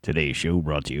Today's show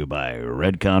brought to you by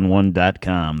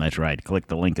redcon1.com. That's right. Click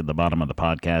the link at the bottom of the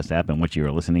podcast app in which you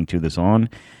are listening to this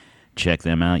on. Check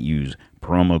them out. Use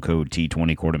promo code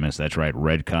T20 Quartermiss. That's right.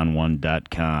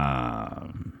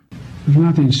 redcon1.com. There's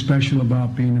nothing special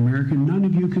about being American. None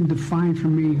of you can define for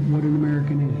me what an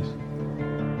American is.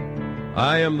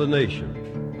 I am the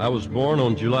nation. I was born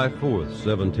on July 4th,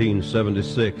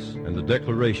 1776, and the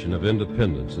Declaration of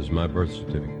Independence is my birth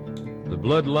certificate. The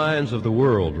bloodlines of the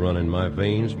world run in my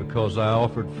veins because I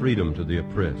offered freedom to the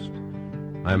oppressed.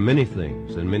 I am many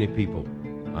things and many people.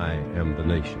 I am the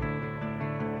nation.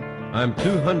 I am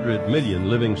 200 million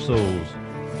living souls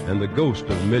and the ghost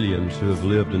of millions who have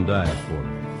lived and died for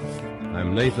me. I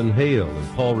am Nathan Hale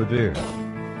and Paul Revere.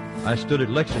 I stood at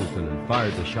Lexington and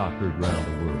fired the shot heard round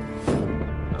the world.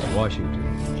 I'm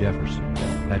Washington, Jefferson,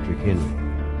 Patrick Henry.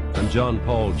 I'm John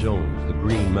Paul Jones, the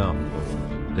Green Mountain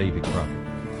Boys, Davy Crockett.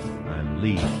 I'm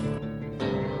Lee.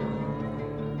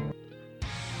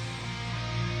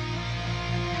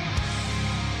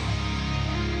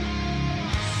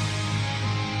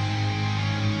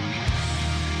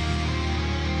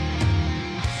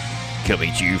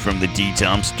 Coming to you from the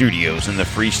D-Tom Studios in the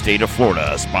free state of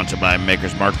Florida, sponsored by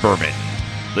Maker's Mark Bourbon.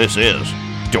 This is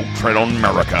Don't Tread on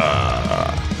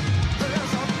America.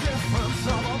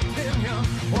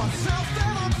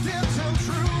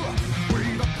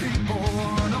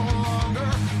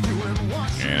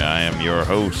 And I am your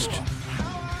host,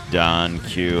 Don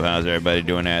Q. How's everybody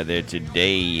doing out there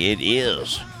today? It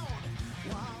is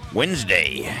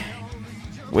Wednesday,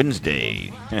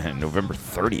 November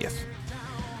 30th.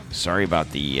 Sorry about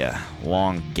the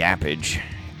long gappage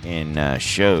in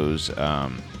shows.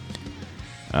 I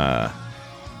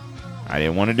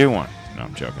didn't want to do one. No,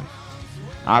 I'm joking.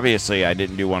 Obviously, I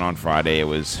didn't do one on Friday. It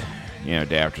was,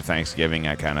 day after Thanksgiving.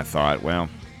 I kind of thought, well,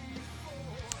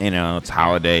 it's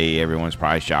holiday. Everyone's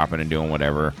probably shopping and doing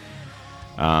whatever.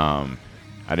 I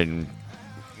didn't.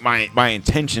 My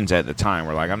intentions at the time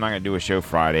were like, I'm not gonna do a show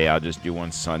Friday. I'll just do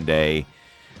one Sunday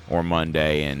or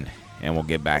Monday, and we'll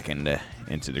get back into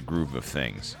the groove of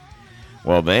things.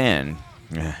 Well, then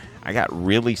I got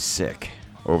really sick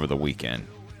over the weekend,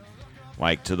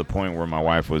 like to the point where my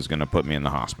wife was going to put me in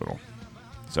the hospital.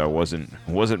 So it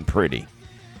wasn't pretty.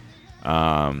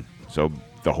 So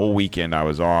the whole weekend I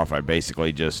was off. I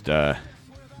basically just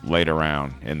laid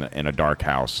around in a dark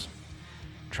house,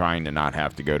 trying to not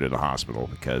have to go to the hospital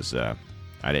because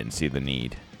I didn't see the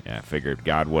need. I figured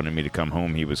God wanted me to come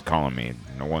home. He was calling me.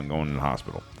 I wasn't going to the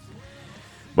hospital.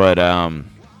 But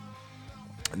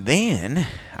then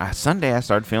Sunday I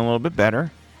started feeling a little bit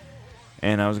better,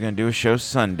 and I was going to do a show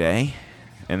Sunday,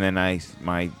 and then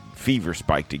my fever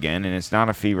spiked again, and it's not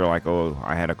a fever like, oh,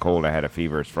 I had a cold, I had a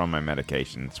fever. It's from my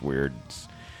medication. It's weird. It's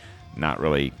not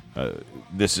really,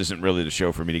 this isn't really the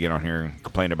show for me to get on here and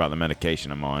complain about the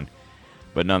medication I'm on,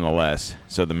 but nonetheless,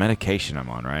 so the medication I'm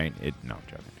on, right? No, I'm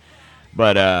joking.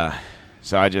 But,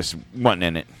 so I just wasn't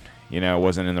in it,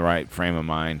 wasn't in the right frame of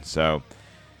mind, so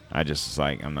I just was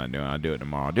like, I'm not doing it. I'll do it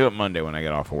tomorrow. I'll do it Monday when I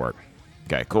get off of work.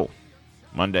 Okay, cool.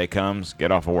 Monday comes,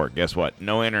 get off of work. Guess what?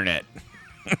 No internet.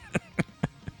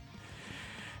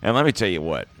 And let me tell you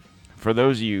what. For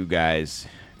those of you guys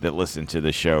that listen to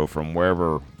the show from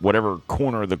whatever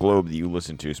corner of the globe that you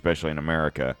listen to, especially in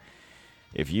America,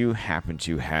 if you happen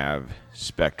to have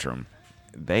Spectrum,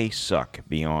 they suck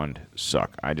beyond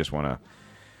suck. I just want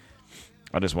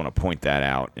to point that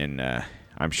out, and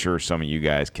I'm sure some of you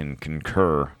guys can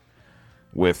concur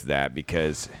with that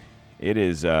because it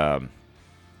is I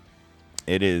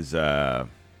don't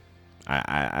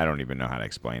even know how to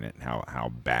explain it,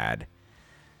 how bad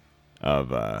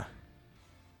of a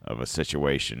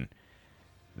situation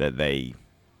that they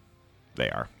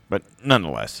are. But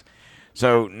nonetheless,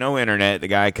 so no internet. The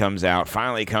guy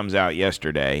finally comes out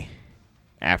yesterday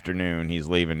afternoon. He's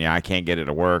leaving. Yeah, I can't get it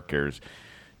to work. There's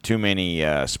too many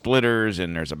splitters,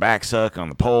 and there's a back suck on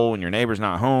the pole, and your neighbor's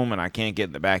not home, and I can't get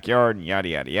in the backyard, and yada,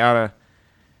 yada, yada.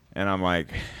 And I'm like,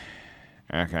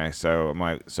 okay, so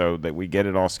that we get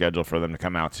it all scheduled for them to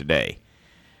come out today.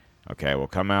 Okay, we'll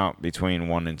come out between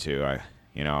 1 and 2.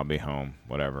 I'll be home,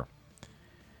 whatever.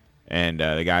 And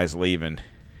the guy's leaving,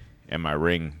 and my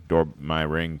ring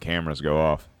cameras go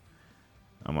off.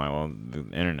 I'm like, well, the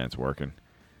internet's working.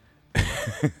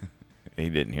 He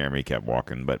didn't hear me, he kept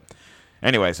walking, but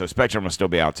anyway, so Spectrum will still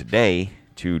be out today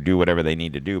to do whatever they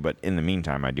need to do, but in the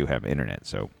meantime, I do have internet,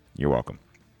 so you're welcome.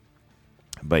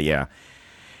 But yeah,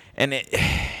 and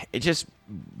it just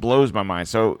blows my mind.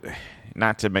 So,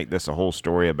 not to make this a whole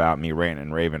story about me ranting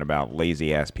and raving about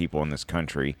lazy-ass people in this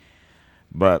country,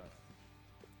 but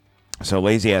so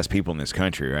lazy-ass people in this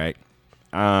country, right?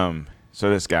 So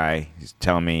this guy, he's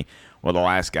telling me, well, the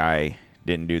last guy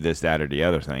didn't do this, that, or the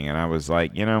other thing. And I was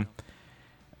like,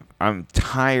 I'm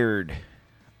tired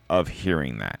of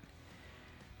hearing that.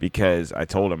 Because I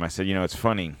told him, I said, it's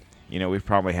funny. We've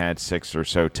probably had 6 or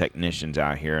so technicians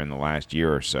out here in the last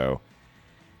year or so.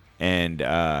 And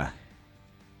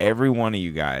every one of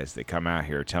you guys that come out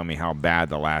here tell me how bad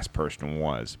the last person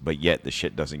was, but yet the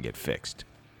shit doesn't get fixed.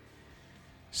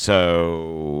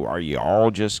 So are you all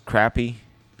just crappy?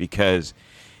 Because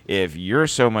if you're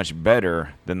so much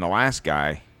better than the last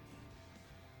guy,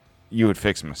 you would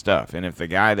fix my stuff. And if the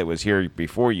guy that was here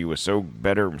before you was so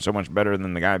much better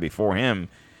than the guy before him,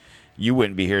 you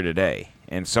wouldn't be here today,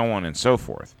 and so on and so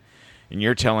forth. And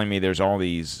you're telling me there's all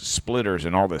these splitters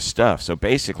and all this stuff. So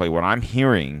basically what I'm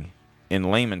hearing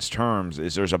in layman's terms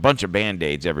is there's a bunch of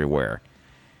Band-Aids everywhere.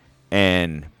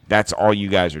 And that's all you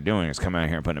guys are doing is coming out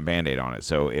here and putting a Band-Aid on it.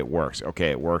 So it works.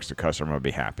 Okay, it works. The customer will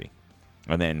be happy.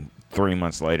 And then 3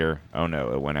 months later, oh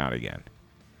no, it went out again.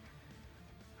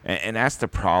 And that's the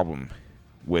problem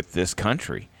with this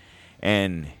country.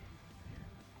 And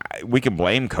we can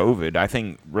blame COVID. I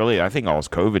think all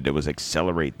COVID did was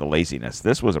accelerate the laziness.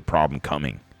 This was a problem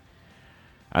coming.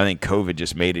 I think COVID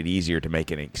just made it easier to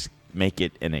make it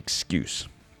an excuse.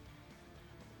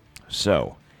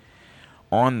 So,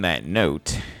 on that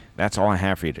note, that's all I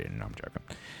have for you today. No,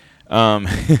 I'm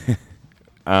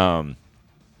joking.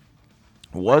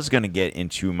 Was going to get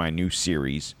into my new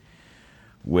series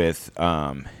with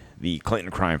the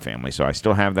Clinton crime family. So I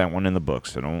still have that one in the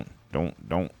books. So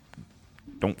don't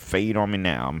fade on me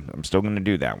now. I'm still going to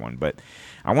do that one. But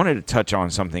I wanted to touch on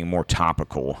something more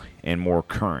topical and more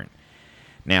current.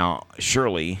 Now,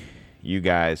 surely you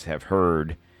guys have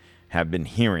been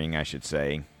hearing, I should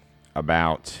say,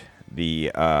 about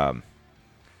the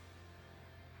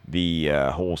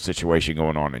whole situation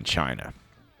going on in China.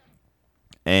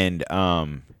 And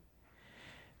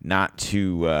not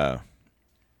to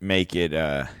make it,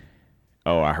 I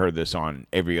heard this on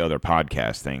every other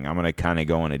podcast thing. I'm going to kind of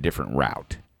go in a different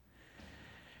route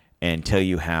and tell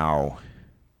you how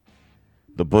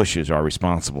the Bushes are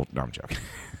responsible. No, I'm joking.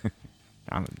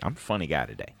 I'm a funny guy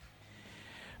today.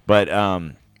 But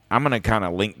I'm going to kind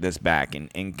of link this back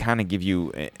and kind of give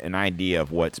you an idea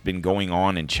of what's been going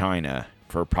on in China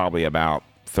for probably about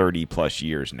 30 plus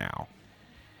years now.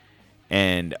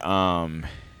 And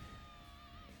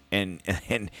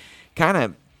kind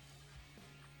of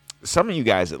some of you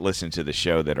guys that listen to the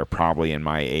show that are probably in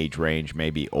my age range,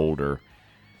 maybe older,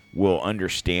 will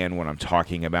understand what I'm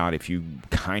talking about if you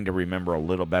kind of remember a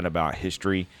little bit about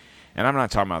history. And I'm not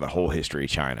talking about the whole history of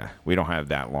China. We don't have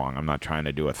that long. I'm not trying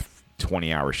to do a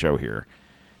 20-hour show here.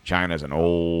 China's an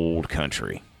old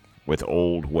country with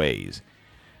old ways.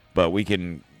 But we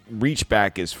can reach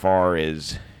back as far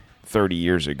as 30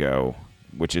 years ago,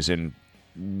 which is in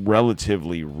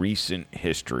relatively recent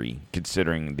history,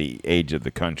 considering the age of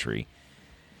the country.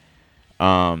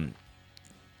 You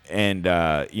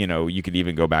could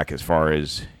even go back as far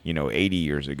as, 80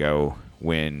 years ago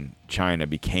when China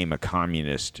became a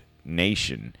communist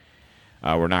nation.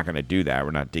 We're not going to do that.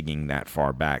 We're not digging that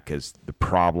far back because the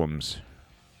problems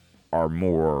are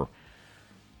more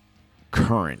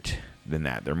current than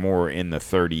that. They're more in the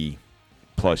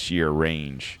 30-plus year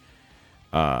range.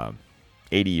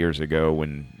 80 years ago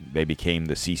when they became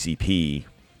the CCP,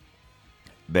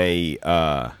 it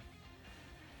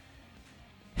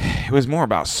was more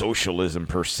about socialism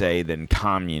per se than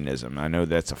communism. I know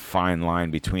that's a fine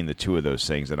line between the two of those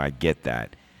things, and I get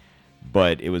that.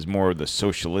 But it was more the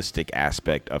socialistic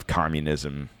aspect of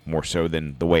communism more so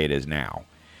than the way it is now.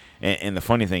 And the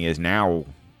funny thing is now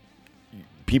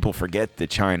people forget that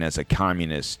China is a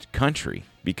communist country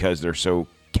because they're so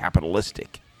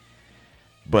capitalistic.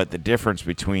 But the difference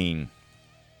between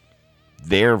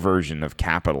their version of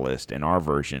capitalist and our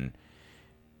version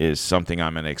is something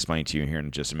I'm going to explain to you here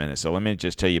in just a minute. So let me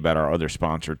just tell you about our other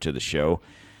sponsor to the show,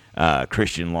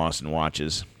 Christian Lawson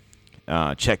Watches.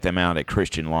 Check them out at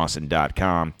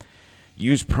christianlawson.com.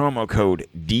 Use promo code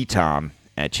DTOM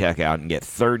at checkout and get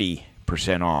 30%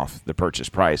 off the purchase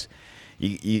price.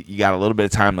 You got a little bit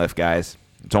of time left, guys.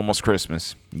 It's almost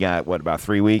Christmas. You got, about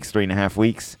 3.5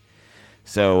 weeks?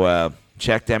 So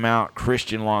check them out,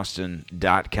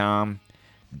 christianlawson.com.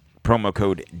 Promo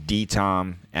code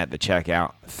DTOM at the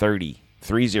checkout,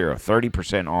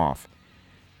 30% off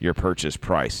your purchase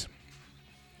price.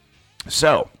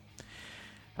 So,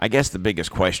 I guess the biggest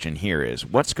question here is,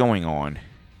 what's going on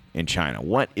in China?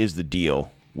 What is the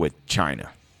deal with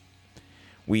China?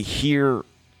 We hear,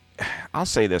 I'll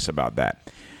say this about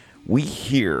that. We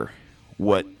hear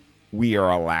what we are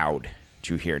allowed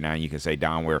to hear. Now you can say,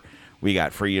 Don, we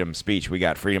got freedom of speech, we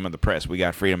got freedom of the press, we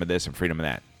got freedom of this and freedom of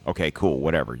that. Okay, cool,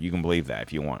 whatever. You can believe that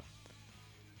if you want.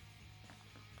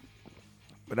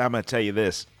 But I'm going to tell you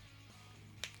this.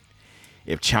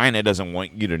 If China doesn't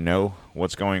want you to know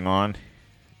what's going on,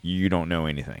 you don't know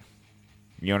anything.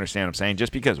 You understand what I'm saying?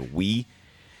 Just because we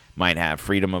might have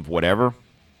freedom of whatever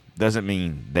doesn't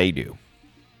mean they do.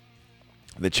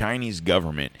 The Chinese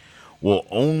government will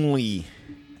only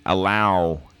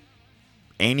allow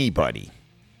anybody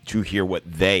to hear what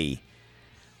they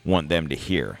want them to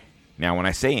hear. Now, when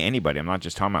I say anybody, I'm not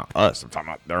just talking about us. I'm talking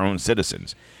about their own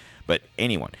citizens. But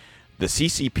anyone. The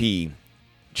CCP,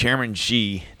 Chairman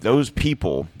Xi, those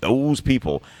people,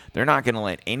 they're not going to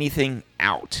let anything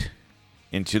out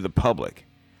into the public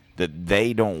that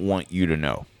they don't want you to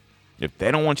know. If they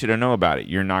don't want you to know about it,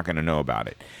 you're not going to know about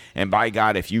it. And by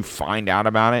God, if you find out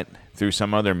about it through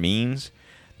some other means,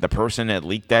 the person that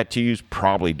leaked that to you is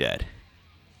probably dead.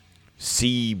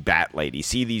 See Bat Lady.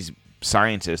 See these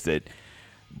scientists that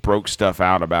broke stuff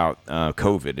out about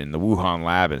COVID in the Wuhan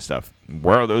lab and stuff.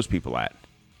 Where are those people at?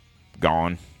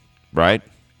 Gone, right?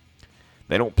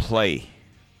 They don't play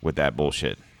with that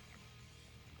bullshit.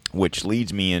 Which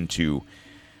leads me into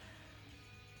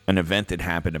an event that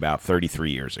happened about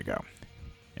 33 years ago.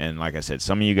 And like I said,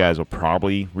 some of you guys will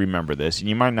probably remember this, and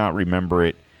you might not remember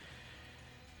it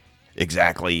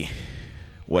exactly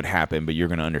what happened, but you're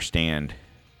going to understand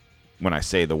when I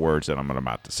say the words that I'm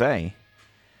about to say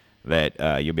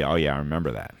that you'll be, oh yeah, I remember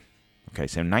that. Okay,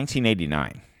 so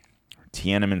 1989,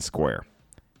 Tiananmen Square.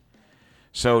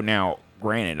 So now,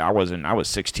 granted, I was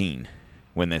 16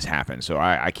 when this happened, so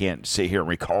I can't sit here and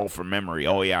recall from memory,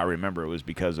 oh yeah, I remember it was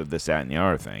because of this, that, and the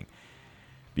other thing.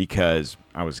 Because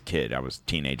I was a kid, I was a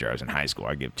teenager, I was in high school,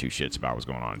 I give two shits about what's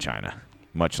going on in China.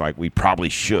 Much like we probably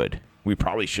should. We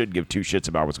probably should give two shits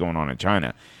about what's going on in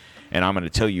China. And I'm going to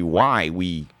tell you why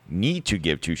we need to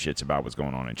give two shits about what's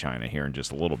going on in China here in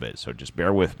just a little bit, so just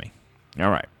bear with me. All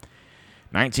right,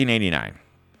 1989.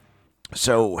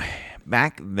 So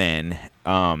back then,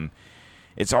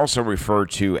 it's also referred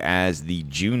to as the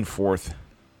June 4th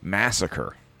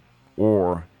Massacre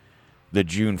or the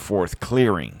June 4th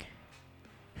Clearing.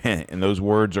 And those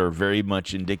words are very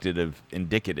much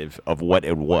indicative of what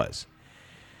it was.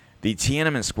 The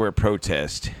Tiananmen Square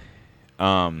protest,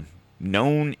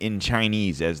 known in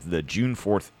Chinese as the June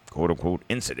 4th quote-unquote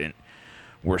incident,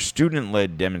 were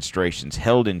student-led demonstrations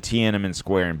held in Tiananmen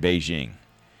Square in Beijing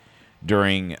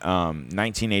during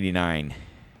 1989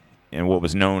 and what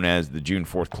was known as the June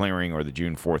 4th Clearing or the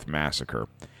June 4th Massacre.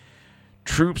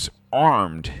 Troops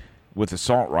armed with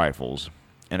assault rifles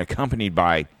and accompanied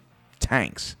by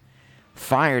tanks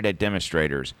fired at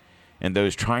demonstrators and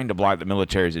those trying to block the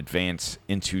military's advance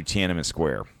into Tiananmen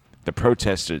Square. The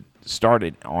protests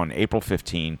started on April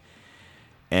 15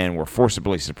 and were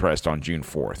forcibly suppressed on June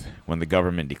 4th when the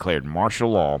government declared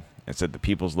martial law and sent the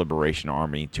People's Liberation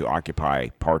Army to occupy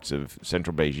parts of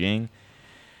central Beijing.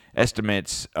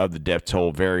 Estimates of the death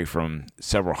toll vary from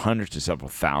several hundreds to several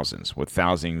thousands, with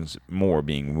thousands more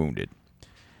being wounded.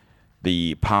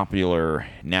 The popular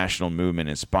national movement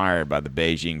inspired by the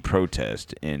Beijing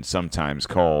protest and sometimes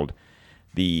called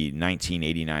the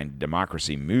 1989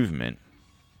 Democracy Movement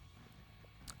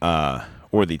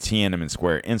or the Tiananmen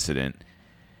Square Incident,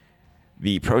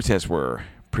 the protests were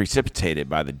precipitated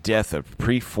by the death of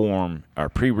pre-reformed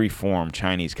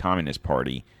Chinese Communist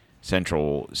Party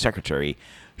Central Secretary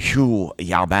Hu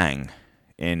Yaobang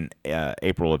in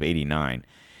April of '89,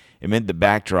 amid the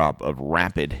backdrop of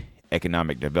rapid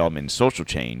economic development and social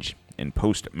change in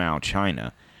post-Mao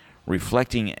China,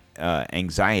 reflecting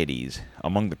anxieties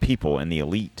among the people and the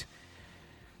elite,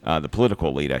 the political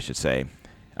elite, I should say,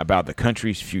 about the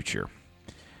country's future.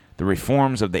 The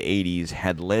reforms of the 80s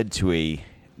had led to a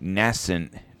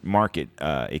nascent market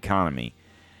economy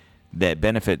that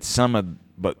benefits some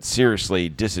but seriously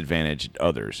disadvantaged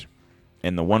others.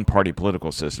 And the one-party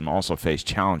political system also faced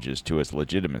challenges to its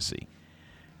legitimacy.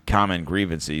 Common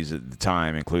grievances at the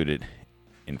time included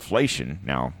inflation.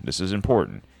 Now, this is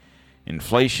important.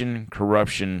 Inflation,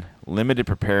 corruption, limited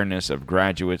preparedness of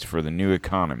graduates for the new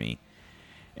economy,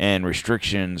 and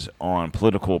restrictions on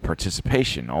political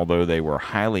participation. Although they were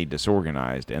highly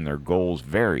disorganized and their goals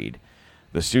varied,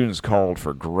 the students called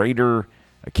for greater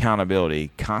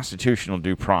accountability, constitutional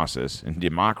due process, and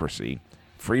democracy,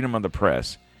 freedom of the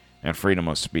press, and freedom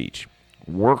of speech.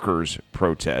 Workers'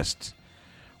 protests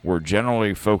were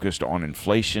generally focused on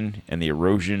inflation and the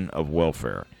erosion of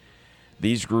welfare.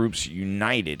 These groups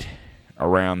united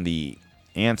around the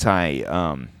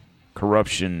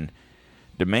anti-corruption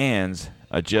demands,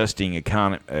 adjusting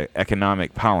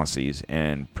economic policies,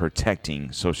 and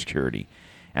protecting Social Security.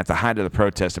 At the height of the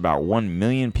protest, about 1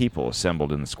 million people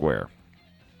assembled in the square.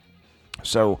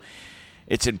 So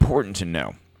it's important to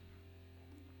know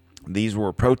these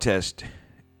were protests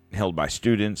held by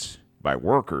students, by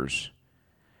workers,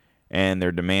 and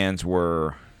their demands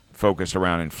were focused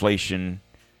around inflation,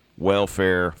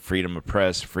 welfare, freedom of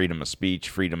press, freedom of speech,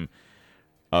 freedom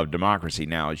of democracy.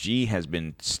 Now, Xi has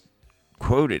been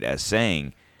quoted as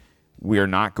saying, "We are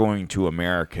not going to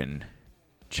American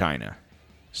China."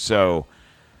 So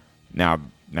now,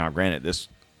 granted, this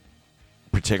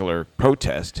particular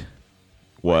protest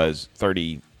was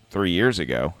 33 years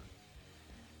ago.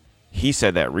 He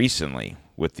said that recently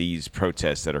with these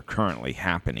protests that are currently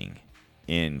happening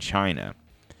in China.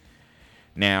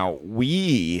 Now,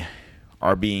 we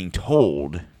are being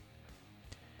told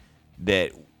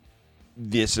that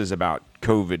this is about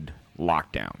COVID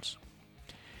lockdowns.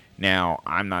 Now,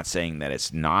 I'm not saying that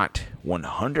it's not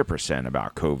 100%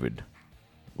 about COVID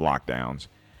lockdowns,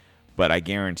 but I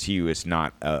guarantee you it's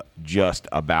not just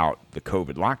about the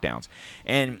COVID lockdowns.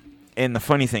 And the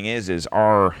funny thing is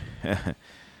our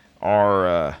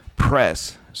our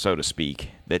press, so to speak,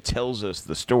 that tells us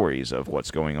the stories of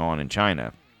what's going on in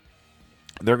China,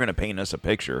 they're going to paint us a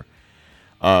picture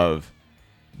of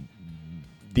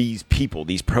these people,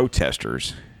 these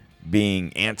protesters,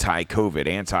 being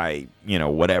anti-COVID,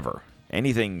 whatever.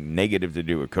 Anything negative to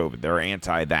do with COVID, they're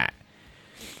anti that.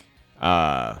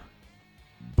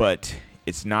 But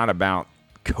it's not about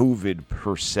COVID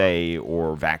per se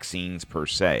or vaccines per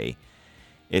se.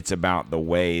 It's about the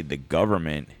way the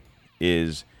government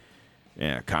is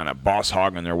kind of boss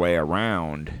hogging their way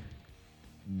around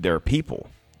their people.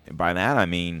 And by that I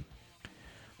mean,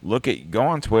 go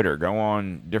on Twitter, go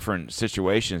on different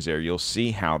situations there. You'll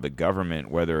see how the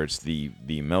government, whether it's the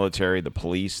military, the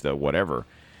police, the whatever,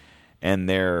 and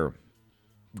they're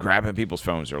grabbing people's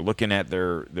phones, they're looking at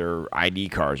their ID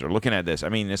cards, they're looking at this. I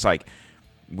mean, it's like,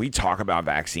 we talk about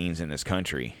vaccines in this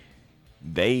country.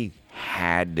 They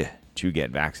had to get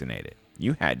vaccinated.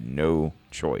 You had no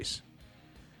choice.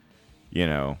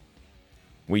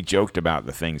 We joked about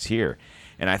the things here.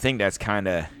 And I think that's kind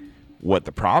of what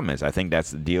the problem is. I think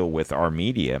that's the deal with our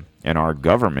media and our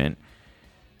government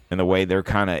and the way they're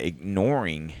kind of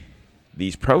ignoring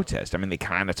these protests. I mean, they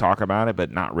kind of talk about it,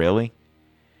 but not really,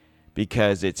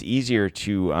 because it's easier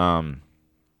to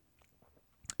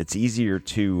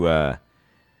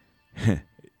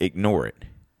ignore it.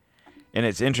 And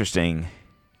it's interesting.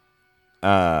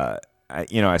 I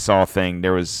saw a thing.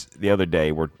 There was the other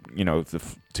day where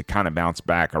to kind of bounce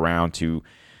back around to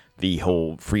the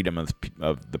whole freedom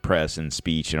of the press and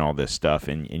speech and all this stuff,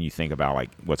 and you think about like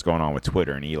what's going on with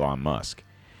Twitter and Elon Musk,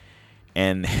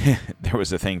 and there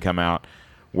was a thing come out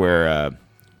where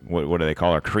what do they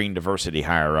call it? Korean diversity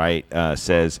hire, right?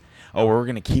 Says, oh, we're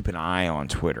going to keep an eye on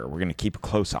Twitter. We're going to keep a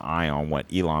close eye on what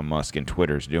Elon Musk and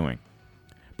Twitter's doing.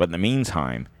 But in the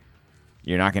meantime,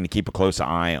 you're not going to keep a close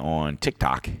eye on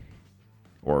TikTok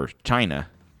or China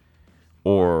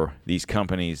or these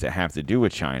companies that have to do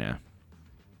with China.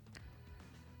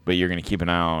 But you're going to keep an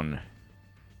eye on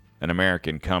an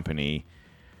American company.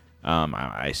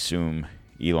 I assume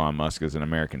Elon Musk is an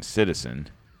American citizen,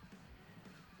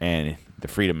 and the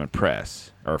freedom of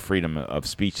press or freedom of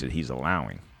speech that he's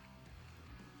allowing.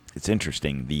 It's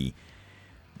interesting, the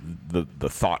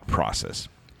thought process.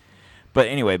 But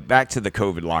anyway, back to the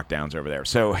COVID lockdowns over there.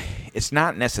 So it's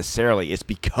not necessarily, it's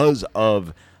because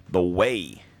of the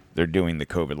way they're doing the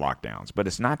COVID lockdowns. But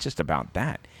it's not just about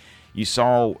that. You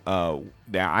saw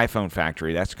the iPhone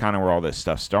factory. That's kind of where all this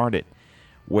stuff started,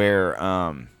 where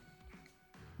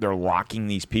they're locking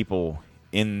these people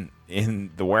in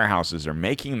the warehouses. They're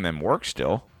making them work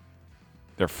still.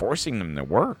 They're forcing them to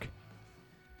work.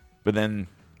 But then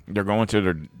they're going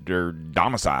to their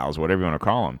domiciles, whatever you want to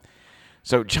call them.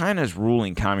 So China's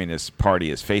ruling Communist Party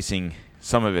is facing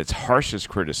some of its harshest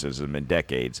criticism in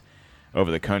decades over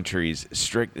the country's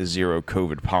strict zero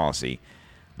COVID policy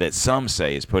that some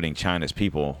say is putting China's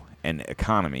people and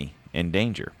economy in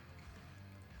danger.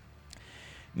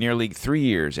 Nearly 3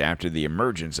 years after the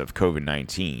emergence of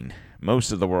COVID-19,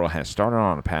 most of the world has started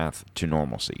on a path to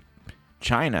normalcy.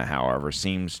 China, however,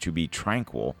 seems to be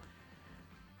trailing.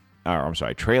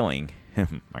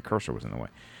 My cursor was in the way.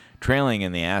 Trailing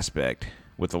in the aspect,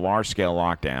 with the large-scale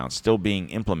lockdowns still being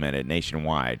implemented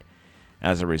nationwide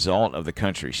as a result of the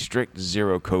country's strict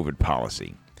zero COVID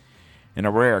policy. In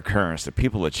a rare occurrence, the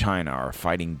people of China are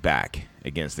fighting back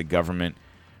against the government,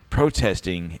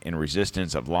 protesting in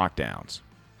resistance of lockdowns.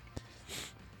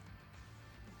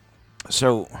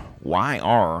 So why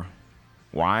are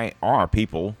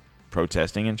people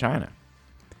protesting in China?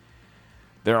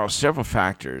 There are several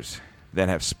factors that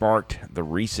have sparked the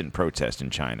recent protest in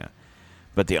China,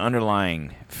 but the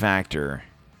underlying factor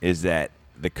is that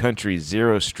the country's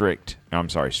strict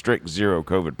zero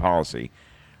COVID policy,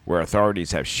 where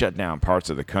authorities have shut down parts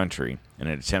of the country in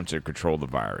an attempt to control the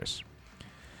virus.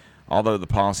 Although the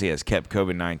policy has kept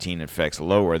COVID-19 effects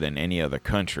lower than any other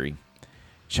country,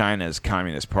 China's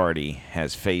Communist Party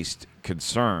has faced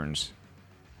concerns.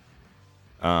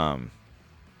 Sorry,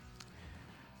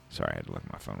 I had to look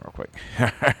at my phone real quick.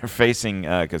 Facing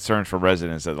concerns for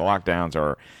residents that the lockdowns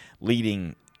are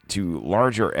leading to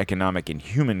larger economic and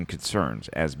human concerns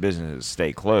as businesses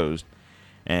stay closed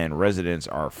and residents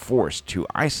are forced to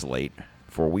isolate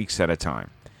for weeks at a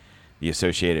time. The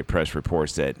Associated Press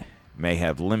reports that may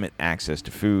have limited access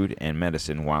to food and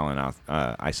medicine while in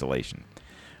isolation.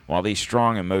 While these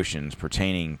strong emotions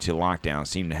pertaining to lockdown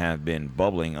seem to have been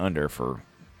bubbling under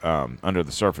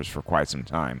the surface for quite some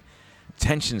time,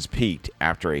 tensions peaked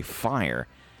after a fire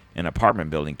in an apartment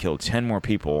building killed 10 more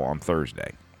people on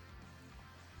Thursday.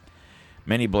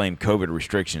 Many blame COVID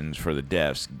restrictions for the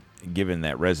deaths, given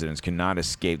that residents could not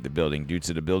escape the building due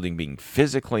to the building being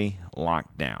physically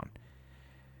locked down.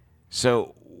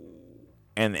 So,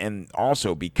 and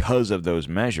also because of those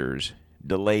measures,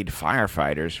 delayed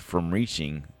firefighters from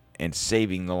reaching and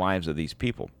saving the lives of these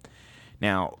people.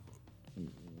 Now,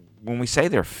 when we say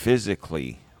they're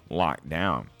physically locked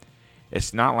down,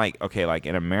 it's not like, okay, like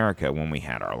in America when we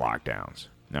had our lockdowns.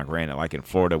 Now, granted, like in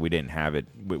Florida, we didn't have it.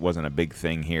 It wasn't a big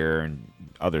thing here. In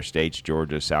other states,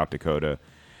 Georgia, South Dakota,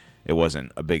 it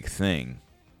wasn't a big thing.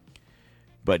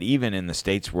 But even in the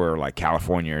states where, like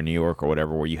California or New York or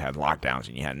whatever, where you had lockdowns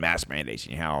and you had mask mandates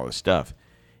and you had all this stuff,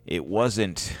 it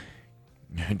wasn't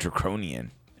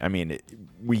draconian. I mean,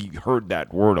 we heard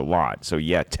that word a lot. So,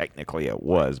 yeah, technically it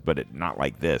was, but not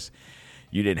like this.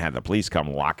 You didn't have the police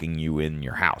come locking you in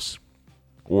your house.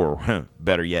 Or,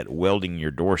 better yet, welding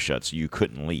your door shut so you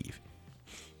couldn't leave.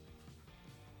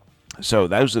 So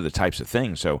those are the types of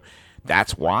things. So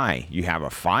that's why you have a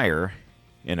fire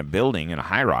in a building, in a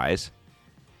high-rise,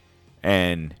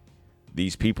 and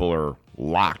these people are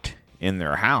locked in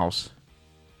their house.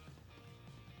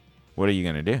 What are you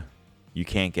going to do?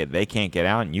 They can't get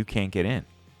out, and you can't get in.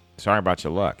 Sorry about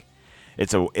your luck.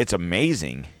 It's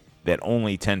amazing that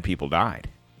only 10 people died,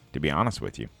 to be honest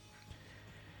with you.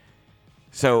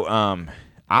 So,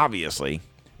 obviously,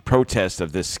 protests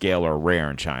of this scale are rare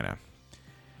in China.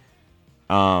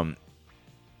 And,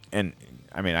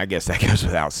 I mean, I guess that goes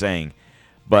without saying.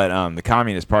 But the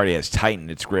Communist Party has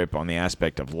tightened its grip on the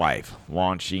aspect of life,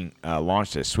 launched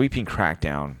a sweeping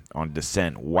crackdown on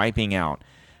dissent, wiping out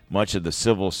much of the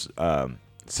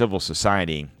civil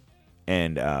society,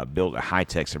 and built a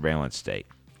high-tech surveillance state.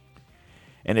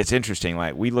 And it's interesting,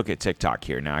 like, we look at TikTok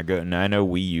here. Now, I know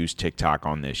we use TikTok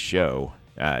on this show.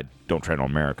 Don't Tread on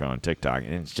America on TikTok,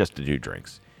 and it's just to do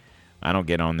drinks. I don't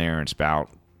get on there and spout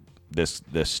this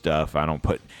stuff. I don't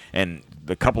put, and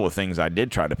the couple of things I did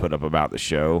try to put up about the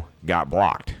show got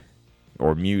blocked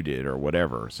or muted or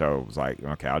whatever. So it was like,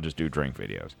 okay, I'll just do drink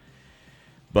videos.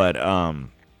 But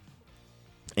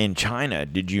in China,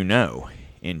 did you know?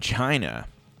 In China,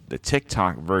 the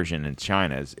TikTok version in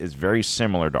China is very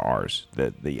similar to ours.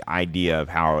 The idea of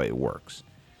how it works.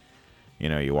 You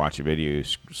know, you watch a video, you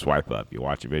swipe up. You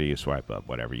watch a video, swipe up.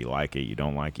 Whatever. You like it, you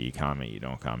don't like it, you comment, you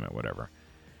don't comment, whatever.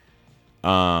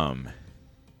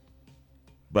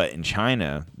 But in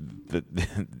China,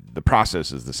 the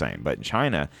process is the same. But in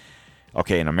China,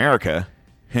 okay, in America,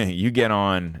 you get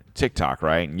on TikTok,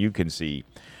 right? And you can see,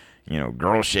 you know,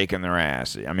 girls shaking their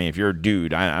ass. I mean, if you're a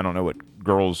dude, I don't know what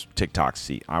girls TikTok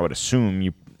see. I would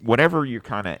assume whatever you're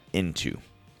kind of into.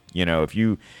 You know, if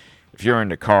you're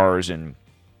into cars and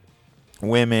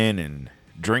women and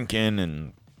drinking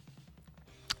and,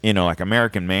 you know, like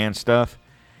American Man stuff,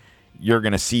 you're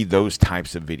going to see those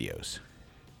types of videos.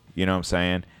 You know what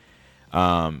I'm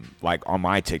saying? Like on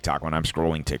my TikTok, when I'm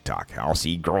scrolling TikTok, I'll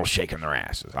see girls shaking their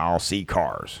asses. I'll see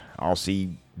cars. I'll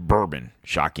see bourbon,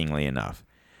 shockingly enough.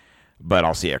 But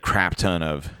I'll see a crap ton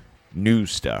of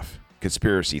news stuff,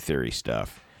 conspiracy theory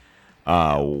stuff.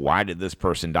 Why did this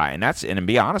person die? And to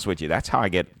be honest with you, that's how I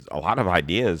get a lot of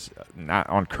ideas, not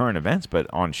on current events, but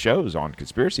on shows, on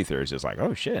conspiracy theories. It's like,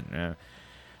 oh, shit.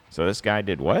 So this guy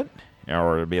did what?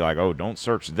 Or it'd be like, oh, don't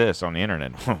search this on the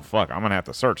internet. Oh, fuck, I'm going to have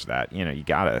to search that. You know, you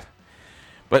got to.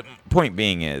 But point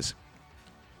being is,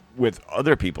 with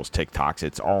other people's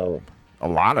TikToks, a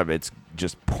lot of it's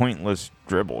just pointless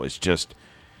dribble. It's just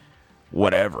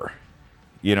whatever.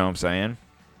 You know what I'm saying?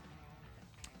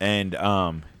 And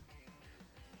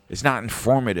it's not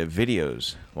informative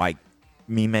videos like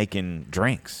me making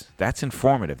drinks. That's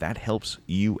informative. That helps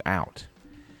you out.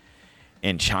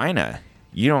 In China,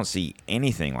 you don't see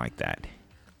anything like that.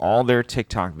 All their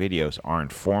TikTok videos are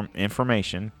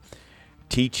information,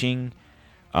 teaching,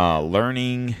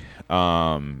 learning,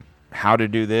 how to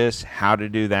do this, how to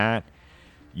do that.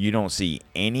 You don't see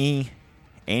any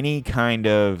kind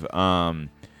of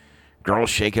girls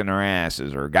shaking their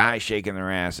asses or guys shaking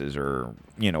their asses or,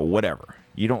 whatever.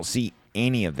 You don't see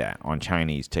any of that on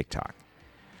Chinese TikTok.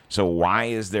 So why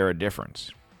is there a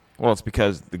difference? Well, it's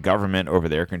because the government over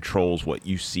there controls what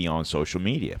you see on social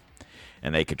media,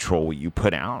 and they control what you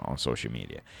put out on social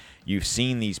media. You've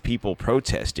seen these people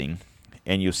protesting,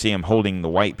 and you'll see them holding the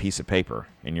white piece of paper,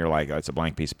 and you're like, oh, it's a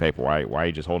blank piece of paper. Why are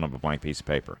you just holding up a blank piece of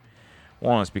paper?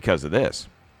 Well, it's because of this.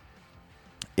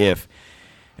 If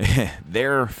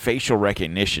their facial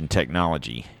recognition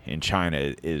technology in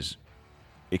China is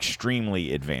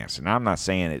extremely advanced, and I'm not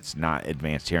saying it's not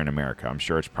advanced here in America. I'm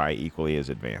sure it's probably equally as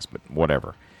advanced, but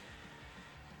whatever.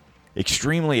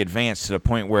 Extremely advanced to the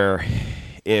point where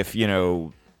if,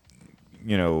 Li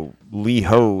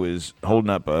Ho is holding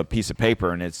up a piece of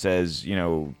paper and it says,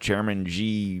 Chairman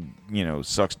Xi,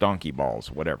 sucks donkey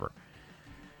balls, whatever.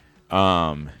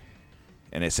 And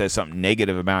it says something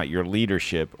negative about your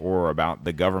leadership or about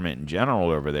the government in general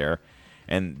over there,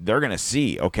 and they're going to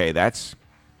see, okay, that's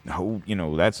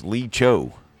Li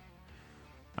Cho.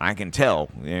 I can tell.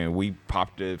 We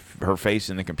popped her face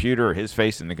in the computer, or his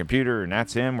face in the computer, and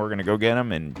that's him. We're going to go get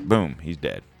him, and boom, he's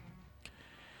dead.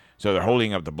 So they're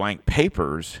holding up the blank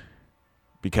papers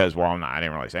because, I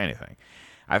didn't really say anything.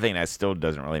 I think that still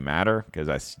doesn't really matter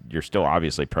because you're still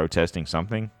obviously protesting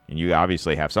something, and you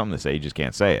obviously have something to say. You just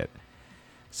can't say it.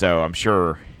 So I'm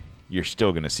sure you're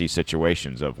still going to see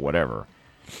situations of whatever.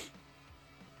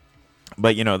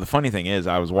 But, the funny thing is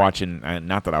I was watching,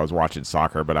 not that I was watching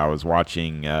soccer, but I was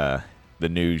watching the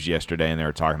news yesterday, and they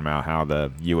were talking about how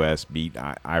the U.S. beat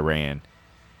Iran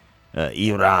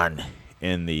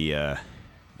in the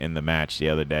match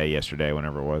yesterday,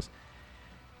 whenever it was.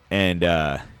 And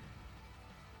I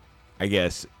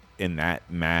guess in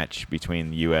that match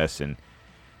between the U.S.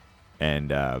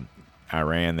 and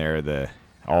Iran there,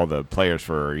 all the players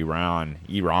for Iran,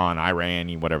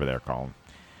 whatever they're called,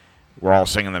 we're all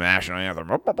singing the national anthem,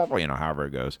 however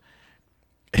it goes.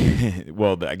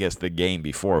 Well, I guess the game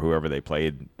before, whoever they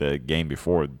played the game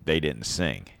before, they didn't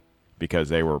sing because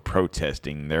they were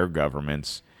protesting their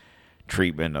government's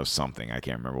treatment of something. I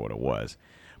can't remember what it was.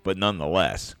 But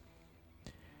nonetheless,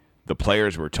 the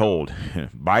players were told,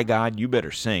 by God, you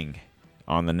better sing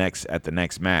at the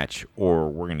next match or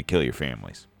we're going to kill your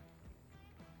families.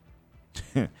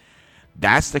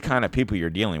 That's the kind of people you're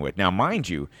dealing with. Now, mind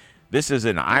you, this is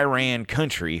an Iran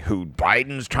country who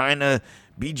Biden's trying to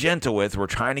be gentle with. We're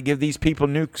trying to give these people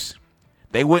nukes.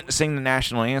 They wouldn't sing the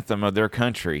national anthem of their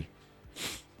country.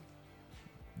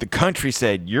 The country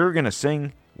said, you're going to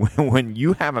sing when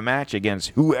you have a match against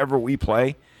whoever we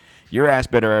play. Your ass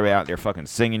better be out there fucking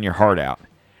singing your heart out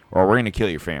or we're going to kill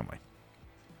your family.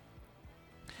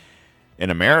 In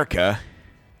America,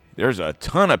 there's a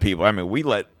ton of people. I mean, we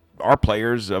let our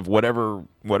players of whatever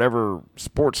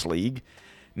sports league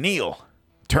kneel,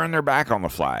 turn their back on the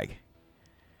flag.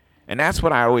 And that's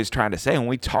what I always try to say when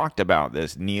we talked about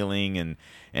this kneeling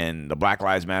and the Black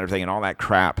Lives Matter thing and all that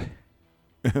crap.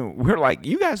 We're like,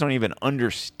 you guys don't even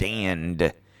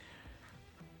understand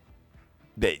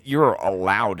that you're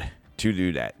allowed to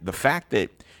do that. The fact that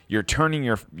you're turning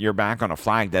your back on a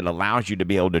flag that allows you to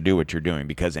be able to do what you're doing,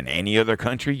 because in any other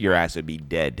country, your ass would be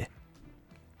dead.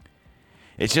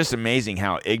 It's just amazing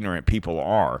how ignorant people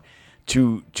are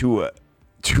to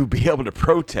be able to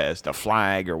protest a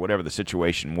flag or whatever the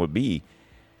situation would be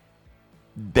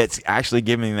that's actually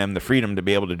giving them the freedom to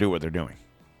be able to do what they're doing.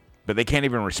 But they can't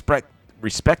even respect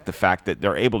the fact that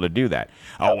they're able to do that.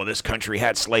 Oh, well, this country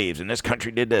had slaves, and this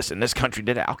country did this, and this country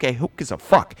did that. Okay, who gives a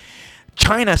fuck?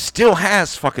 China still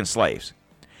has fucking slaves,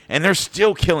 and they're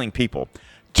still killing people.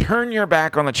 Turn your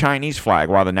back on the Chinese flag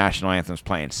while the national anthem's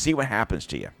playing. See what happens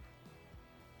to you.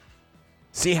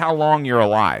 See how long you're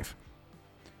alive.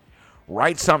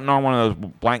 Write something on one of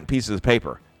those blank pieces of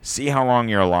paper. See how long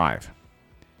you're alive.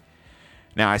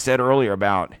 Now, I said earlier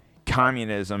about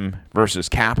communism versus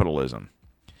capitalism.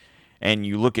 And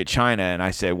you look at China, and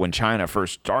I said when China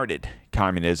first started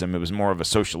communism, it was more of a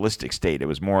socialistic state. It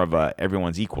was more of a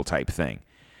everyone's equal type thing.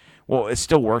 Well, it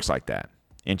still works like that.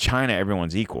 In China,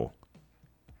 everyone's equal.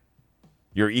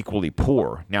 You're equally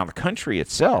poor. Now, the country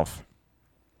itself,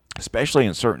 especially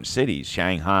in certain cities,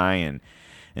 Shanghai and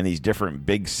these different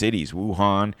big cities,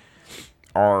 Wuhan,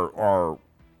 are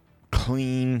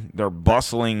clean. They're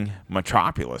bustling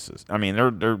metropolises. I mean,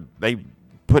 they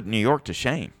put New York to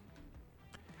shame.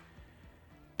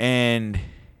 And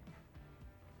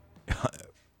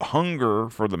hunger,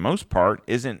 for the most part,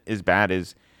 isn't as bad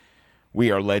as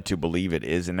we are led to believe it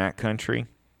is in that country.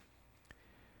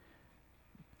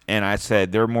 And I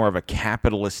said they're more of a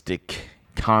capitalistic,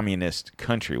 communist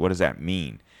country. What does that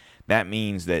mean? That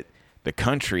means that the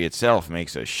country itself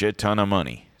makes a shit ton of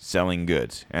money. selling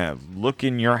goods. Look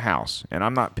in your house, and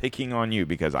I'm not picking on you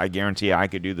because I guarantee I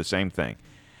could do the same thing.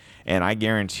 And I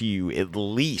guarantee you at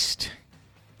least,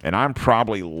 and I'm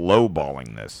probably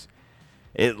lowballing this,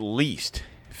 at least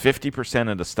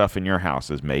 50% of the stuff in your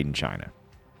house is made in China.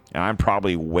 And I'm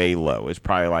probably way low. It's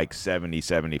probably like 70,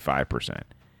 75%.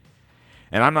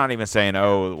 And I'm not even saying,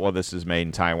 oh, well, this is made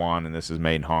in Taiwan and this is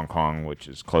made in Hong Kong, which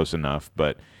is close enough.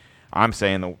 But I'm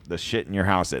saying the shit in your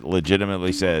house that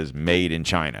legitimately says made in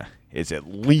China is at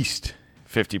least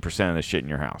 50% of the shit in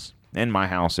your house. In my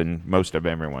house and most of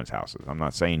everyone's houses. I'm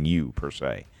not saying you per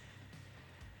se.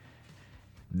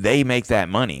 They make that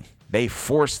money. They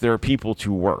force their people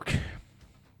to work.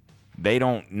 They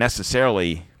don't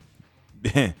necessarily...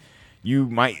 you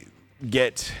might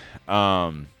get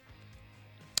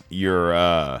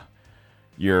your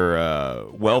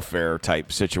welfare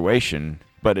type situation,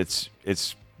 but it's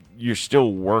you're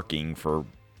still working for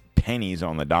pennies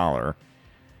on the dollar,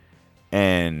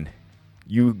 and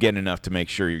you get enough to make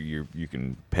sure you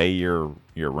can pay your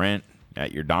rent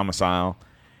at your domicile,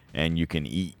 and you can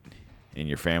eat, and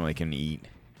your family can eat,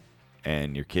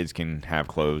 and your kids can have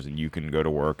clothes, and you can go to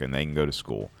work, and they can go to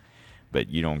school, but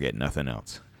you don't get nothing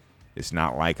else. It's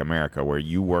not like America where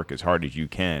you work as hard as you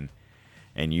can,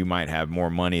 and you might have more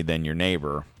money than your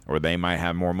neighbor, or they might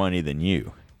have more money than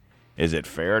you. Is it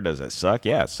fair? Does it suck?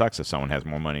 Yeah, it sucks if someone has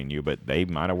more money than you, but they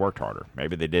might have worked harder.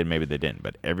 Maybe they did, maybe they didn't.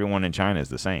 But everyone in China is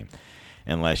the same,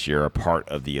 unless you're a part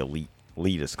of the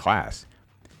elitist class.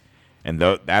 And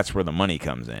that's where the money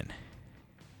comes in.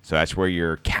 So that's where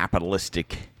your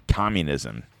capitalistic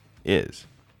communism is.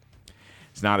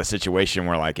 It's not a situation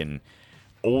where, like in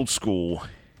old school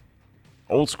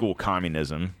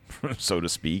communism, so to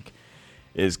speak,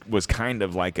 was kind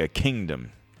of like a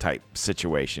kingdom type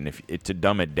situation. If to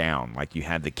dumb it down, like you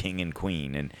had the king and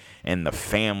queen and the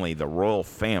family, the royal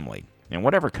family, in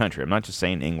whatever country. I'm not just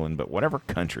saying England, but whatever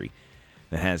country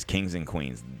that has kings and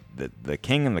queens, the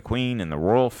king and the queen and the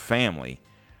royal family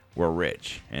were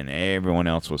rich, and everyone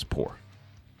else was poor.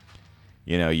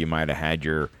 You know, you might have had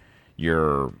your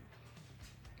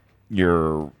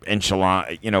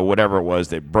enchilada, you know, whatever it was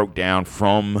that broke down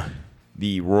from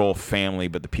the royal family,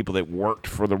 but the people that worked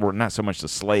for the royal, not so much the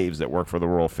slaves that worked for the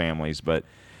royal families, but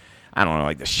I don't know,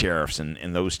 like the sheriffs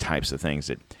and those types of things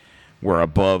that were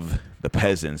above the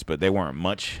peasants, but they weren't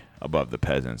much above the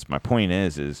peasants. My point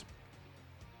is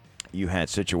you had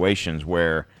situations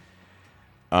where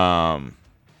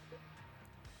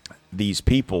these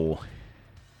people,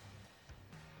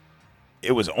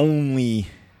 it was only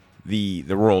the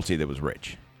royalty that was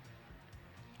rich.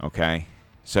 Okay?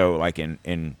 So like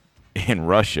in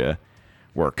Russia,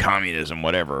 where communism,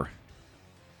 whatever,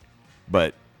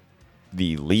 but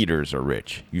the leaders are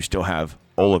rich. You still have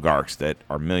oligarchs that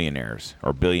are millionaires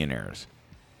or billionaires,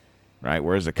 right?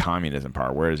 Where's the communism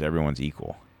part? Where is everyone's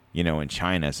equal? You know, in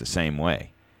China, it's the same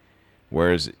way.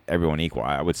 Where is everyone equal?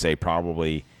 I would say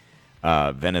probably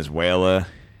Venezuela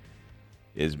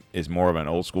is more of an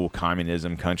old school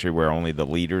communism country where only the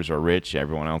leaders are rich,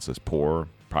 everyone else is poor.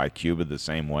 Probably Cuba the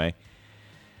same way.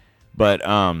 But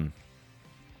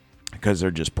because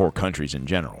they're just poor countries in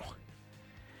general.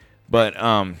 But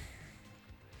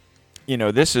you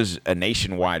know, this is a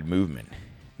nationwide movement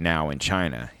now in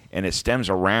China, and it stems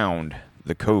around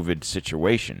the COVID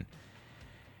situation.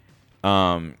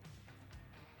 You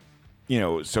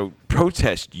know, so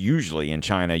protests usually in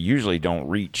China don't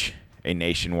reach a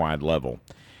nationwide level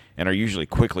and are usually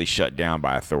quickly shut down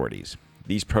by authorities.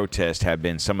 These protests have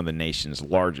been some of the nation's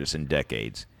largest in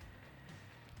decades,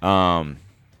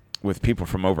 with people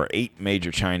from over 8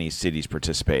 major Chinese cities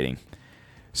participating.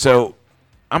 So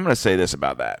I'm going to say this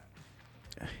about that.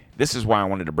 This is why I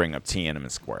wanted to bring up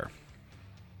Tiananmen Square.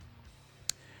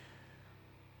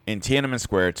 In Tiananmen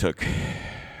Square, it took,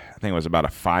 I think it was about a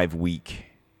 5-week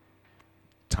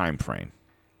time frame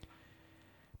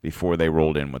before they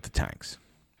rolled in with the tanks.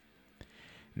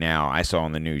 Now, I saw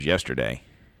on the news yesterday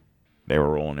they were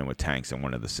rolling in with tanks in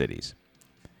one of the cities.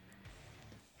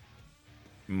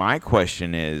 My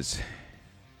question is,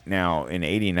 now in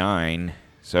 '89,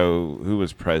 so who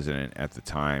was president at the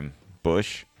time?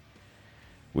 Bush.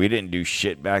 We didn't do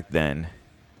shit back then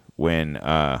when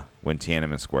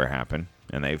Tiananmen Square happened,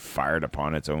 and they fired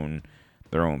upon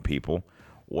their own people.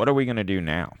 What are we going to do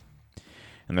now?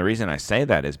 And the reason I say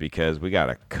that is because we got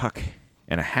a cuck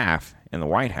and a half in the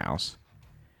White House,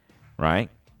 right?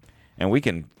 And we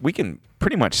can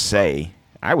pretty much say,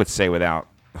 I would say without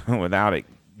it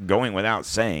going without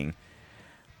saying,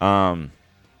 and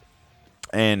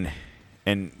yeah,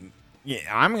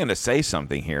 I'm going to say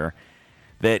something here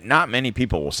that not many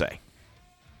people will say.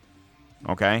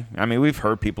 Okay? I mean, we've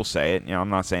heard people say it. You know, I'm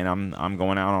not saying I'm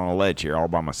going out on a ledge here all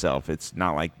by myself. It's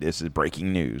not like this is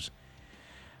breaking news.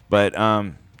 But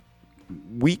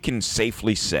we can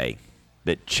safely say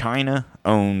that China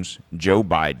owns Joe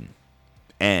Biden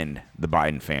and the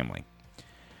Biden family.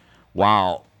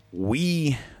 While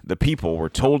we, the people, were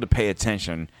told to pay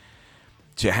attention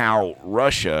to how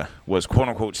Russia was,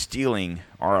 quote-unquote, stealing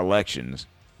our elections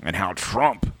and how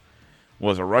Trump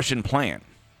was a Russian plant,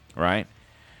 right?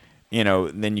 You know,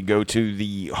 then you go to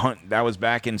the hunt. That was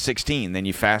back in 16. Then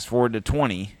you fast forward to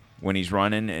 20 when he's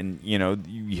running, and, you know,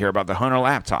 you hear about the Hunter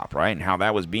laptop, right, and how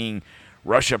that was being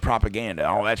Russia propaganda.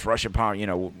 Oh, that's Russia power. You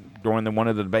know, during one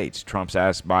of the debates, Trump's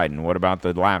asked Biden, what about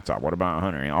the laptop? What about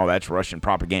Hunter? Oh, that's Russian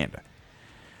propaganda.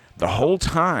 The whole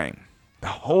time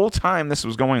this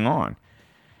was going on,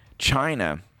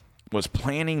 China was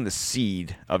planting the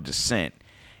seed of dissent,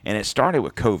 and it started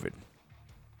with COVID.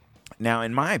 Now,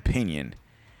 in my opinion,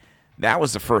 that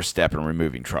was the first step in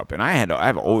removing Trump, and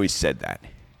I've always said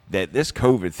that this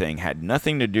COVID thing had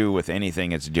nothing to do with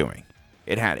anything it's doing.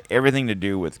 It had everything to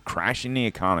do with crashing the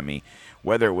economy,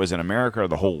 whether it was in America or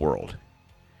the whole world,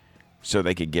 so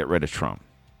they could get rid of Trump.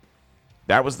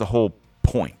 That was the whole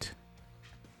point.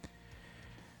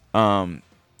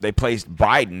 They placed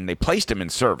Biden, they placed him in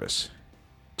service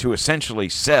to essentially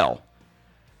sell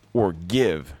or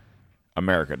give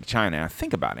America to China. Now,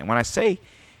 think about it. When I say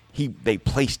they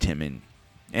placed him in,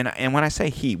 and when I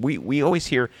say we always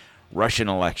hear Russian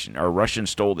election, or Russian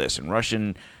stole this, and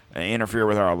Russian interfere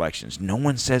with our elections. No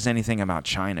one says anything about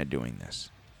China doing this.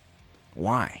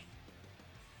 Why?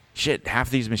 Shit, half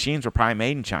these machines were probably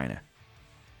made in China.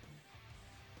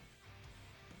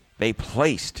 They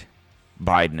placed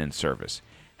Biden in service.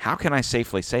 How can I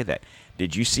safely say that?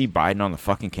 Did you see Biden on the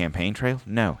fucking campaign trail?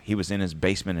 No, he was in his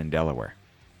basement in Delaware.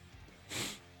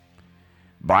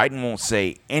 Biden won't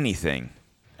say anything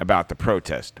about the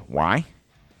protest. Why?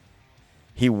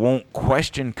 He won't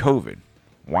question COVID.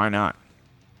 Why not?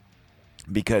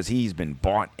 Because he's been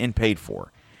bought and paid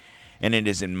for. And it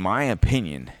is in my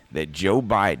opinion that Joe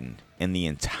Biden and the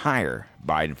entire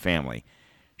Biden family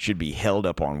should be held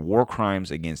up on war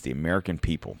crimes against the American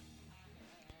people.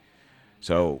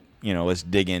 So, you know, let's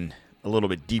dig in a little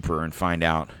bit deeper and find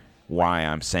out why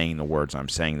I'm saying the words I'm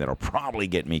saying that'll probably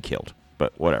get me killed.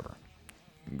 But whatever.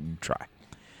 Try.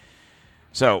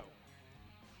 So,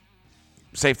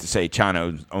 safe to say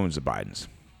China owns the Bidens,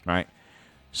 right?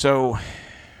 So,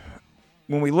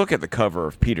 when we look at the cover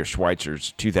of Peter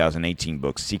Schweizer's 2018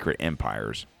 book, Secret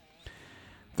Empires,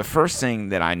 the first thing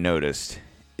that I noticed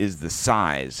is the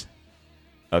size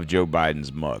of Joe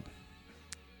Biden's mug.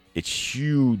 It's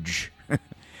huge,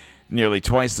 nearly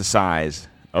twice the size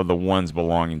of the ones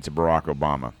belonging to Barack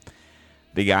Obama,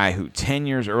 the guy who 10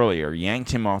 years earlier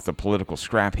yanked him off the political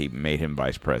scrap heap and made him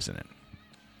vice president.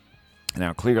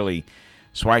 Now, clearly,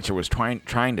 Schweizer was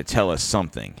trying to tell us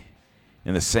something.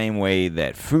 In the same way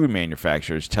that food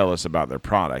manufacturers tell us about their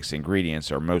products,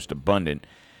 ingredients are most abundant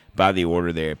by the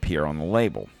order they appear on the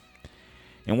label.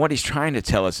 And what he's trying to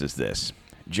tell us is this: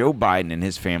 Joe Biden and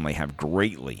his family have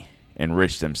greatly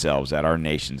enriched themselves at our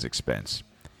nation's expense.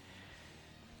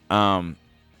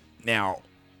 Now,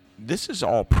 this is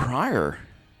all prior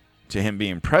to him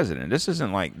being president. This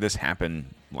isn't like this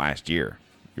happened last year,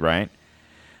 right?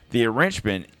 The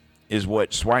enrichment is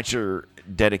what Schweitzer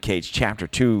dedicates chapter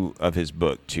 2 of his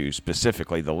book to,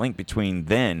 specifically the link between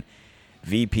then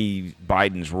VP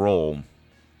Biden's role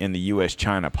in the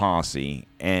U.S.-China policy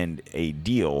and a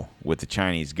deal with the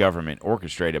Chinese government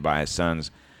orchestrated by his son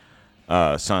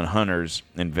Hunter's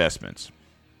investments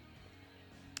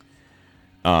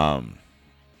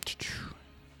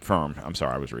firm. I'm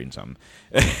sorry, I was reading something.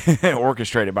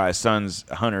 Orchestrated by his son's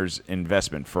Hunter's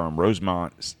investment firm,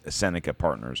 Rosemont Seneca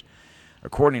Partners.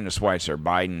 According to Schweitzer,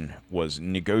 Biden was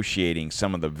negotiating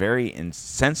some of the very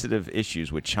insensitive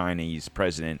issues with Chinese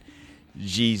President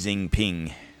Xi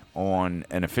Jinping on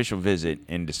an official visit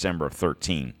in December of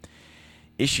 2013.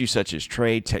 Issues such as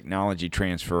trade, technology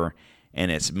transfer,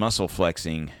 and its muscle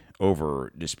flexing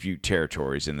over dispute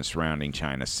territories in the surrounding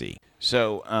China Sea.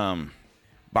 So,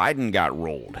 Biden got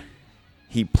rolled.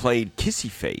 He played kissy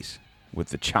face with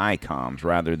the Chi-Coms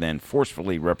rather than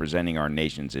forcefully representing our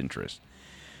nation's interests.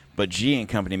 But Xi and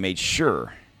company made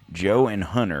sure Joe and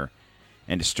Hunter,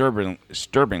 and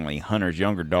disturbingly Hunter's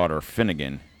younger daughter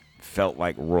Finnegan, felt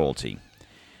like royalty.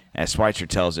 As Schweitzer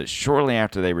tells it, shortly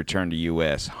after they returned to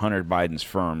U.S., Hunter Biden's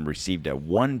firm received a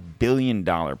 $1 billion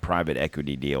private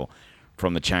equity deal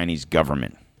from the Chinese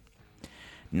government.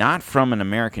 Not from an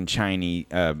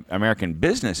American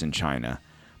business in China,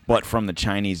 but from the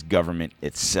Chinese government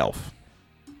itself.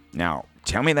 Now,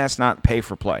 tell me that's not pay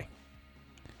for play.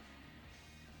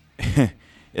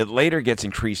 it later gets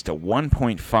increased to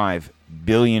 $1.5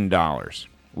 billion.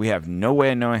 We have no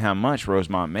way of knowing how much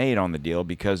Rosemont made on the deal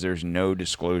because there's no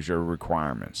disclosure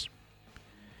requirements.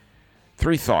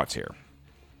 3 thoughts here.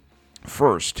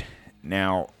 First,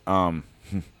 now, I'm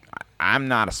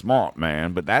not a smart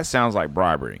man, but that sounds like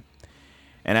bribery.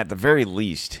 And at the very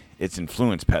least, it's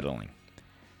influence peddling.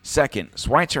 Second,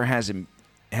 Schweitzer hasn't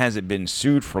been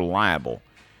sued for libel,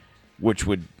 which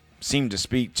would seem to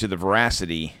speak to the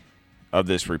veracity of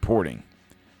this reporting.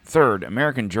 Third,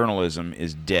 American journalism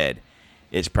is dead.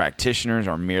 Its practitioners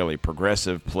are merely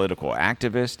progressive political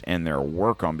activists, and their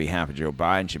work on behalf of Joe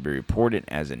Biden should be reported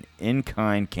as an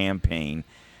in-kind campaign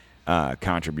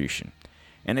contribution.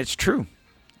 And it's true.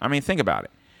 I mean, think about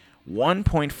it.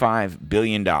 $1.5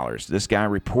 billion. This guy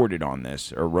reported on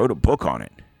this or wrote a book on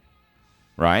it,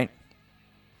 right?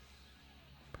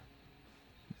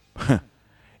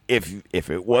 If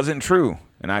it wasn't true,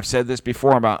 and I've said this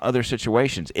before about other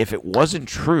situations, if it wasn't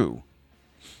true,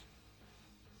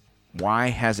 why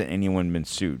hasn't anyone been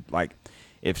sued? Like,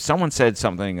 if someone said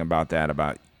something about that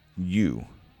about you,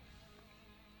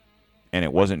 and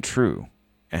it wasn't true,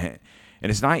 and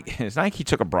it's not like he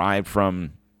took a bribe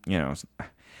from,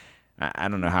 I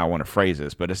don't know how I want to phrase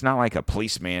this, but it's not like a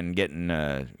policeman getting,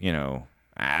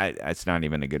 it's not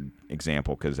even a good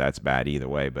example because that's bad either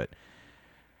way, but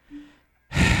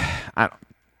I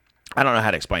don't know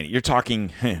how to explain it. You're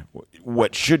talking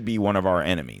what should be one of our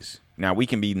enemies. Now, we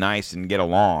can be nice and get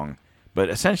along, but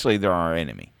essentially they're our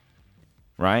enemy,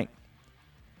 right?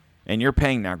 And you're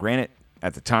paying, now granted,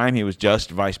 at the time he was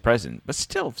just vice president, but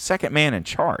still second man in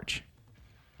charge,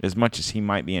 as much as he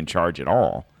might be in charge at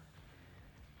all.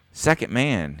 Second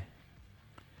man.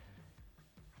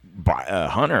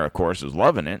 Hunter, of course, is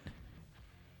loving it.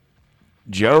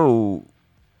 Joe,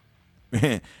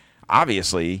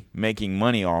 obviously, making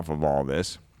money off of all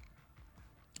this.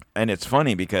 And it's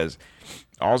funny because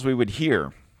all we would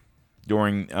hear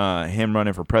during him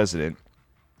running for president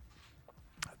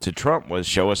to Trump was,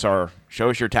 show us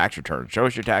your tax returns. Show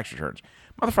us your tax returns.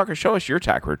 Motherfucker, show us your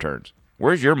tax returns.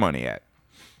 Where's your money at?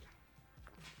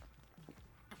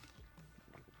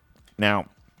 Now,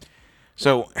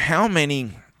 so how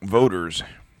many voters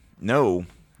know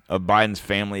of Biden's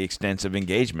family extensive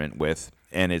engagement with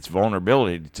and its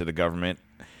vulnerability to the government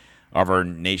of our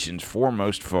nation's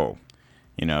foremost foe?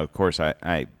 Of course,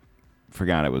 I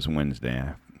forgot it was Wednesday.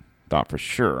 I thought for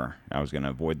sure I was going to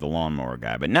avoid the lawnmower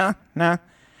guy. But no,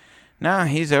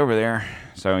 he's over there.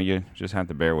 So you just have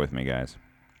to bear with me, guys.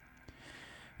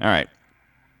 All right.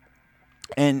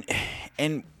 And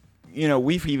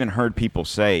we've even heard people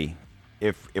say,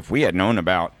 if we had known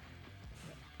about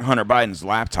Hunter Biden's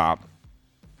laptop,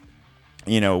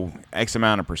 X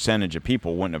amount of percentage of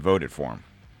people wouldn't have voted for him,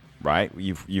 right?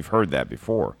 You've heard that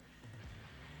before,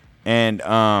 and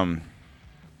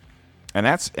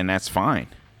that's fine,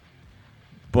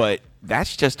 but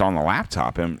that's just on the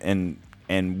laptop, and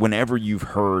whenever you've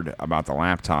heard about the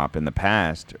laptop in the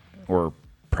past or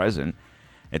present,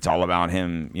 it's all about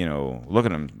him, look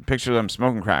at him, picture them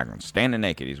smoking crack, standing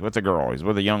naked. He's with a girl. He's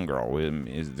with a young girl.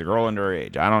 Is the girl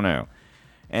underage? I don't know.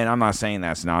 And I'm not saying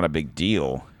that's not a big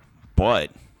deal,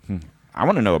 but I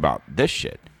want to know about this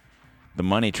shit. The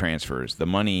money transfers, the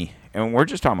money, and we're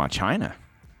just talking about China,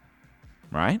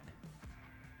 right?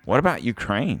 What about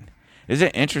Ukraine? Is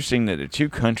it interesting that the 2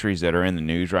 countries that are in the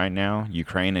news right now,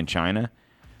 Ukraine and China,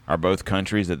 are both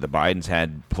countries that the Bidens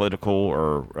had political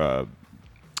or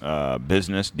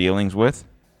business dealings with?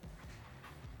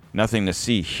 Nothing to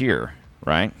see here,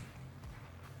 right?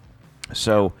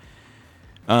 So,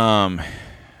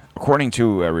 according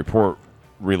to a report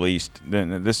released,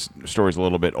 this story's a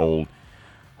little bit old,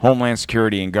 Homeland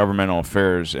Security and Governmental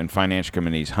Affairs and Financial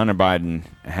Committees, Hunter Biden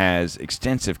has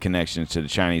extensive connections to the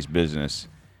Chinese business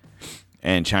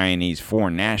and Chinese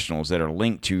foreign nationals that are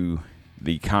linked to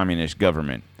the communist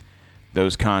government.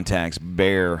 Those contacts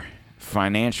bear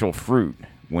financial fruit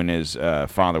when his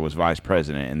father was vice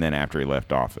president and then after he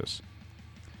left office.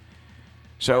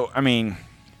 So, I mean,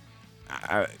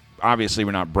 obviously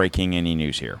we're not breaking any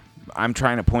news here. I'm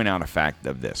trying to point out a fact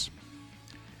of this.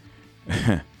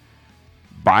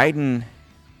 Biden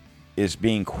is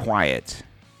being quiet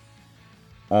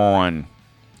on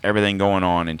everything going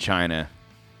on in China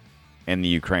and the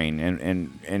Ukraine.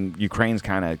 And Ukraine's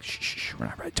kind of, we're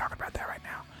not really talking about that right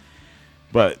now.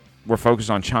 But we're focused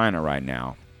on China right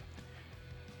now.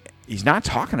 He's not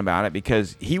talking about it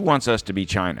because he wants us to be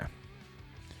China.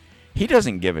 He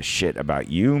doesn't give a shit about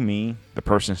you, me, the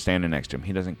person standing next to him.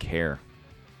 He doesn't care.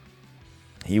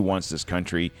 He wants this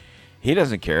country. He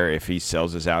doesn't care if he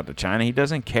sells us out to China. He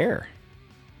doesn't care.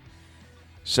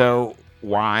 So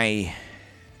why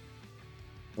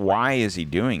why is he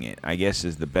doing it? I guess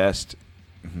is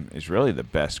really the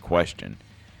best question.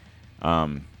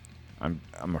 I'm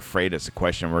afraid it's a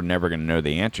question we're never going to know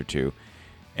the answer to,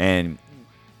 and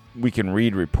we can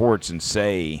read reports and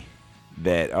say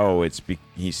that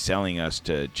he's selling us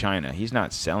to China. He's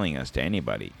not selling us to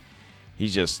anybody.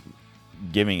 He's just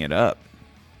giving it up.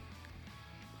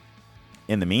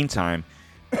 In the meantime,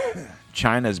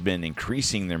 China's been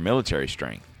increasing their military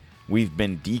strength. We've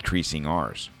been decreasing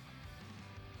ours.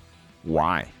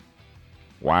 Why?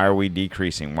 Why are we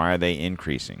decreasing? Why are they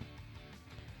increasing?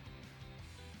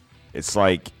 It's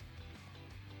like,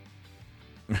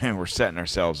 man, we're setting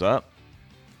ourselves up.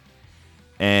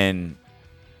 And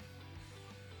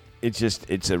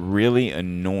it's a really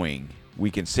annoying. We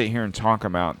can sit here and talk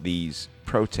about these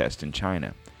protests in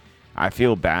China. I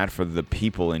feel bad for the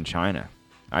people in China.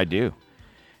 I do.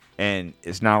 And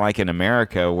it's not like in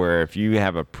America where if you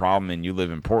have a problem and you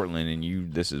live in Portland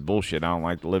and this is bullshit, I don't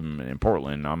like living in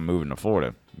Portland, I'm moving to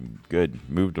Florida. Good,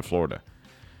 move to Florida.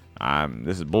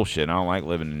 This is bullshit, I don't like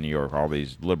living in New York, all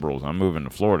these liberals, I'm moving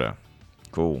to Florida.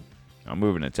 Cool. I'm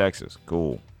moving to Texas.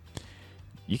 Cool.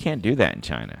 You can't do that in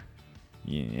China.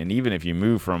 And even if you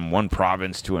move from one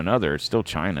province to another, it's still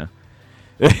China.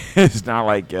 It's not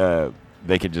like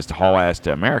they could just haul ass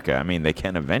to America. I mean, they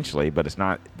can eventually, but it's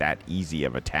not that easy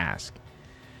of a task.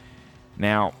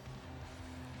 Now,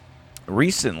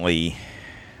 recently,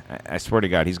 I swear to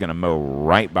God, he's going to mow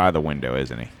right by the window,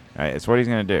 isn't he? That's what he's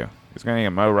going to do. He's going to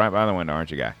mow right by the window,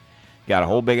 aren't you, guy? Got a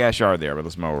whole big-ass yard there, but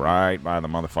let's mow right by the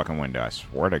motherfucking window. I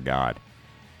swear to God.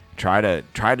 Try to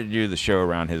do the show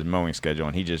around his mowing schedule,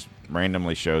 and he just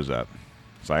randomly shows up.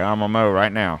 It's like, I'm going to mow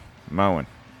right now. I'm mowing.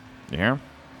 You hear him?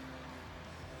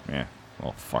 Yeah,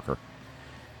 little fucker.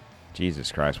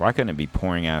 Jesus Christ. Why couldn't it be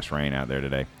pouring ass rain out there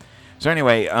today? So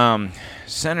anyway,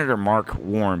 Senator Mark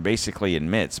Warren basically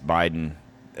admits the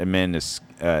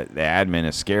admin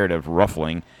is scared of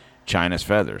ruffling China's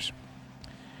feathers.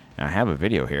 Now, I have a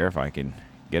video here if I can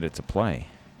get it to play.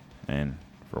 And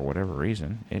for whatever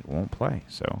reason, it won't play.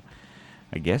 So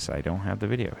I guess I don't have the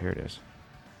video. Here it is.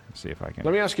 Let's see if I can.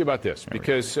 Let me ask you about this,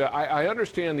 because I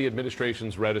understand the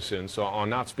administration's reticence on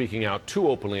not speaking out too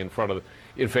openly in favor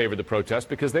of the protest,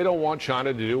 because they don't want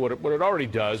China to do what it already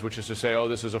does, which is to say, oh,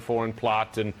 this is a foreign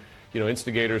plot and,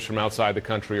 instigators from outside the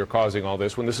country are causing all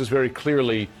this, when this is very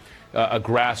clearly a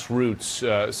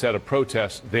grassroots set of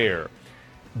protests there.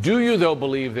 Do you, though,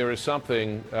 believe there is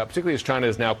something, particularly as China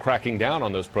is now cracking down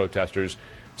on those protesters,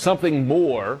 something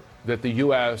more that the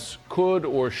U.S. could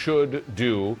or should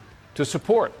do to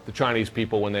support the Chinese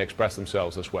people when they express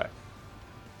themselves this way?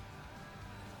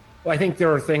 Well, I think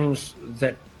there are things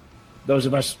that those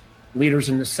of us leaders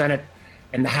in the Senate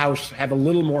and the House have a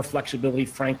little more flexibility,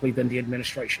 frankly, than the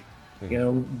administration.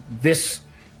 Mm-hmm.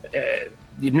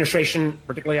 The administration,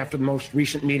 particularly after the most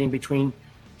recent meeting between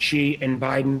Xi and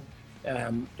Biden,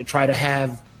 to try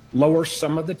to lower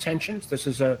some of the tensions.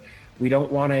 We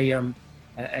don't want an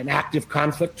active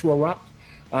conflict to erupt.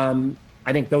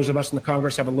 I think those of us in the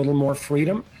Congress have a little more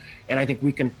freedom, and I think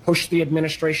we can push the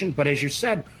administration. But as you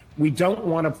said, we don't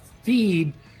want to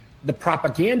feed the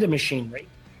propaganda machinery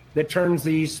that turns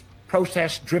these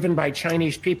protests driven by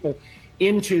Chinese people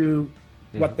into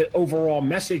what the overall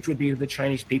message would be to the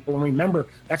Chinese people. And remember,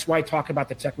 that's why I talk about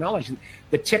the technology.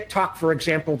 The TikTok, for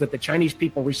example, that the Chinese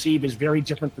people receive is very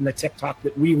different than the TikTok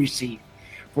that we receive,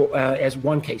 as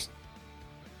one case.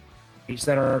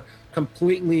 That are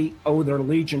completely owe their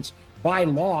allegiance by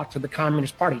law to the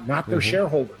Communist Party, not their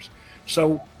shareholders.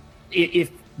 So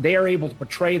if they are able to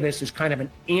portray this as kind of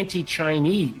an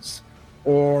anti-Chinese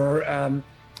or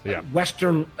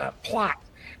Western plot,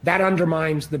 that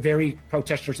undermines the very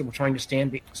protesters that we're trying to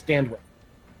stand with.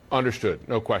 Understood.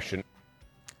 No question.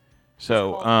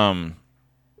 So,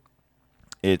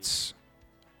 it's,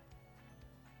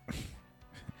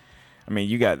 I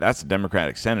mean, that's a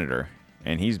Democratic senator,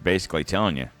 and he's basically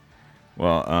telling you,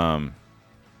 well,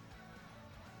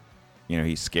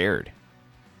 he's scared.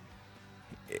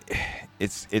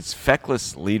 It's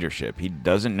feckless leadership. He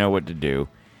doesn't know what to do.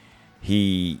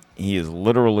 He is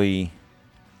literally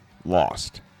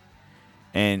lost.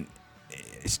 And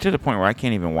it's to the point where I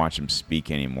can't even watch him speak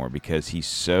anymore because he's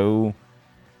so,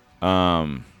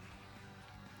 I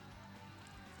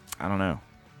don't know,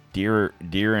 deer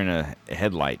in a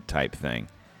headlight type thing.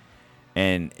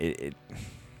 And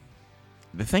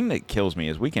the thing that kills me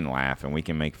is we can laugh and we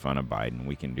can make fun of Biden.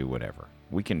 We can do whatever.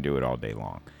 We can do it all day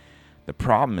long. The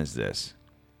problem is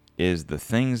the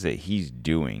things that he's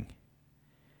doing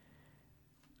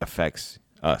affects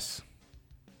us.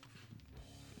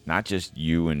 Not just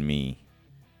you and me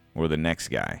or the next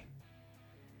guy.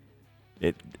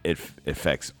 It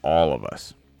affects all of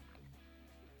us.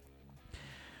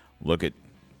 look at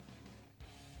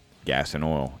gas and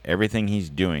oil, everything he's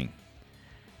doing.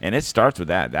 And it starts with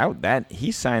that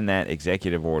he signed that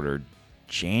executive order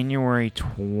January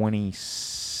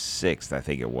 26th, I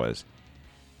think it was,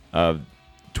 of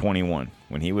 21,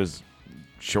 when he was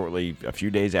shortly a few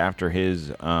days after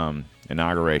his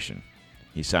inauguration.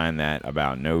 He signed that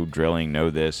about no drilling, no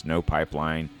this, no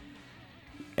pipeline,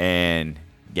 and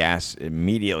gas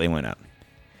immediately went up.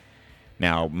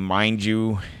 Now, mind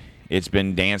you, it's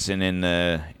been dancing in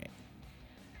the,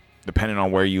 depending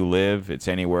on where you live, it's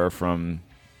anywhere from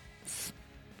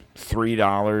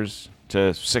 $3 to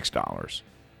 $6.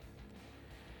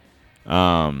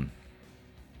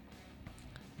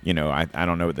 You know, I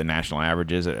don't know what the national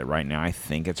average is right now. I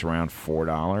think it's around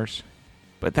 $4,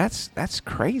 but that's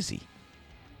crazy.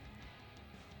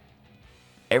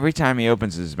 Every time he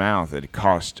opens his mouth, it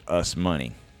costs us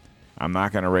money. I'm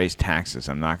not going to raise taxes.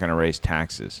 I'm not going to raise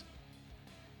taxes.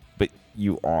 But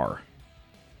you are.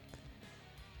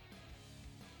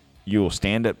 You will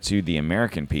stand up to the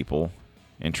American people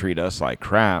and treat us like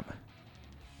crap,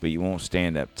 but you won't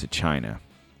stand up to China.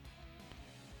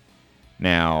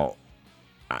 Now,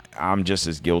 I'm just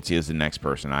as guilty as the next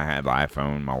person. I have an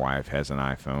iPhone. My wife has an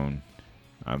iPhone.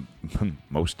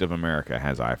 Most of America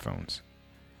has iPhones.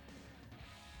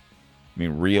 I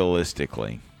mean,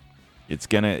 realistically, it's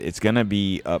gonna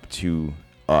be up to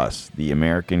us, the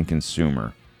American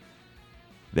consumer,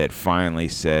 that finally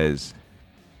says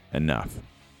enough.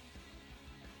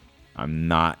 I'm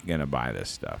not gonna buy this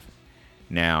stuff.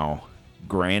 Now,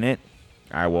 granted,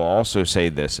 I will also say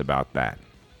this about that.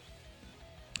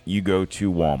 You go to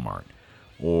Walmart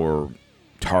or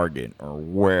Target or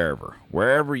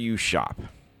wherever you shop.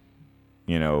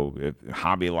 You know,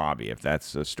 Hobby Lobby, if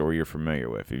that's a store you're familiar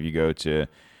with. If you go to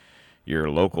your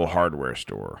local hardware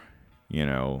store, you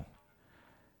know,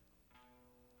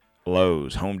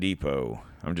 Lowe's, Home Depot.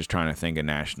 I'm just trying to think of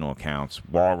national accounts.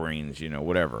 Walgreens, you know,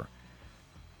 whatever.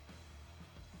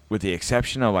 With the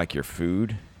exception of like your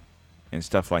food and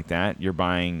stuff like that, you're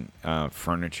buying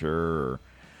furniture or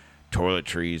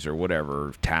toiletries or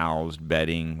whatever, towels,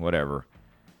 bedding, whatever.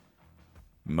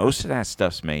 Most of that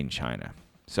stuff's made in China.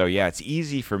 So, yeah, it's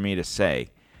easy for me to say,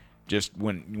 just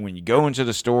when you go into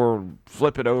the store,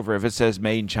 flip it over. If it says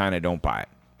made in China, don't buy it.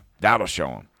 That'll show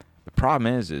them. The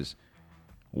problem is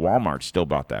Walmart still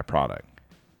bought that product.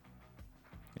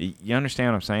 You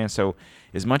understand what I'm saying? So,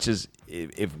 as much as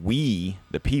if we,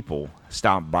 the people,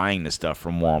 stop buying the stuff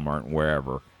from Walmart and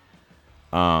wherever,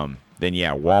 then,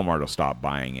 yeah, Walmart will stop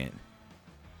buying it.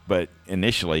 But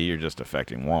initially, you're just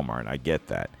affecting Walmart. I get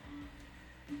that.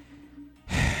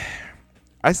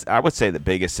 I would say the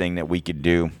biggest thing that we could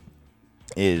do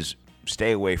is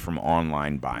stay away from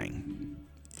online buying.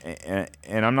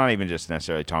 And I'm not even just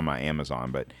necessarily talking about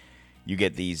Amazon, but you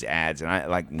get these ads. And I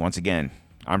like, once again,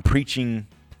 I'm preaching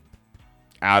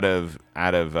out of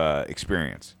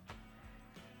experience.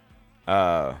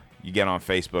 You get on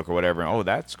Facebook or whatever, and, oh,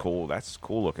 that's cool. That's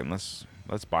cool looking. Let's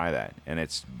buy that. And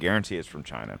it's guaranteed it's from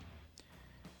China.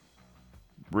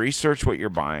 Research what you're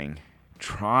buying.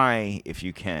 Try, if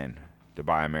you can, to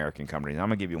buy American companies. I'm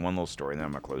going to give you one little story, and then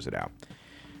I'm going to close it out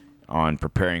on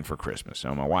preparing for Christmas.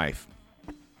 So my wife,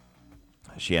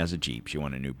 she has a Jeep. She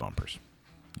wanted new bumpers.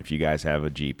 If you guys have a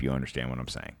Jeep, you understand what I'm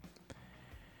saying.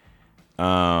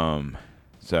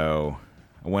 So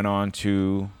I went on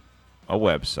to a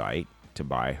website to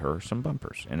buy her some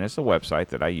bumpers. And it's a website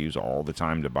that I use all the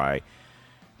time to buy.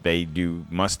 They do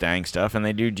Mustang stuff and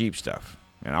they do Jeep stuff.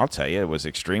 And I'll tell you, it was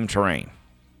Extreme Terrain.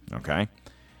 Okay?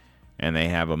 And they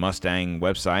have a Mustang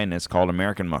website, and it's called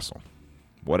American Muscle.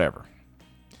 Whatever.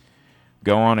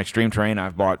 Go on Extreme Terrain.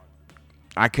 I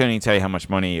couldn't even tell you how much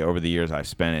money over the years I've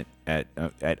spent at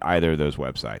either of those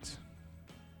websites.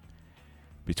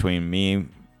 Between me,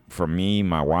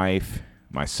 my wife,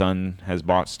 my son has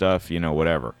bought stuff, you know,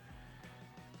 whatever.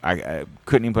 I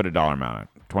couldn't even put a dollar amount on it.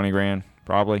 20 grand,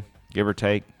 probably, give or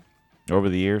take, over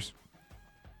the years.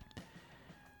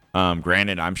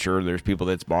 Granted, I'm sure there's people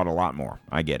that's bought a lot more.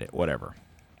 I get it, whatever.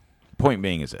 Point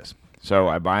being is this. So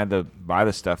I buy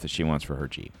the stuff that she wants for her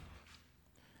Jeep.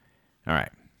 All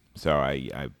right. So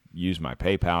I use my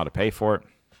PayPal to pay for it.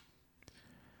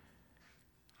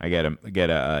 I get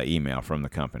a email from the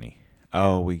company.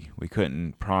 Oh, we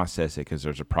couldn't process it because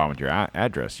there's a problem with your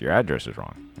address. Your address is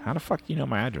wrong. How the fuck do you know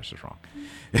my address is wrong?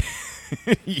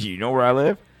 You know where I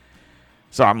live?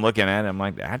 So I'm looking at it. I'm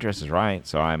like, the address is right.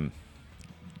 So I'm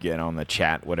getting on the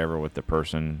chat, whatever, with the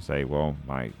person. Say, well,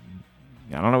 I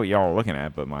don't know what y'all are looking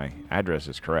at, but my address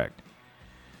is correct.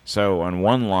 So on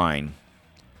one line,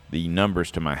 the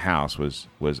numbers to my house was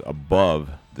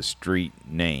above the street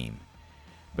name.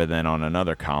 But then on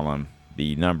another column,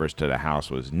 the numbers to the house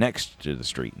was next to the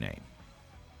street name.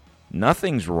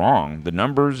 Nothing's wrong. The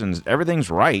numbers and everything's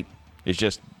right. It's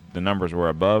just the numbers were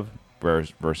above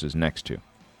versus next to.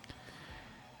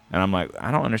 And I'm like,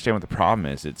 I don't understand what the problem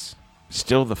is. It's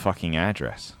still the fucking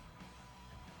address.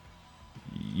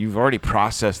 You've already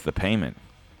processed the payment.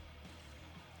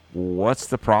 What's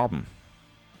the problem?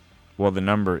 Well, the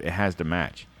number, it has to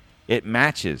match. It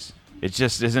matches. It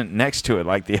just isn't next to it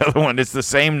like the other one. It's the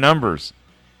same numbers.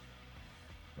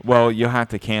 Well, you'll have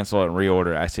to cancel it and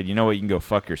reorder it. I said, you know what? You can go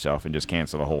fuck yourself and just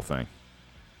cancel the whole thing.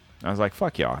 I was like,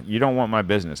 fuck y'all. You don't want my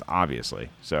business, obviously.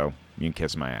 So you can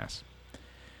kiss my ass.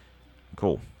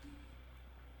 Cool.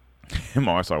 And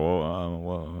my wife's like,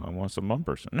 well, I want some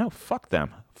bumpers. No, fuck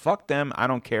them. Fuck them. I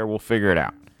don't care. We'll figure it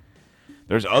out.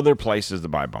 There's other places to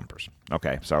buy bumpers.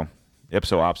 Okay, so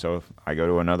ipso opso, I go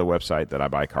to another website that I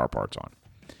buy car parts on.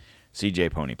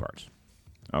 CJ Pony Parts.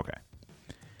 Okay.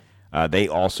 They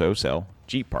also sell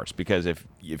Jeep parts, because if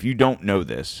you don't know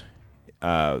this,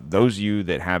 those of you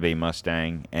that have a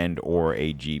Mustang and or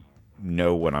a Jeep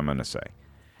know what I'm going to say.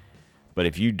 But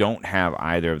if you don't have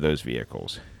either of those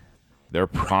vehicles, they're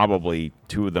probably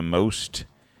two of the most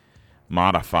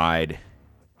modified,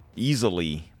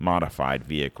 easily modified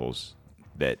vehicles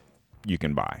that you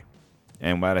can buy.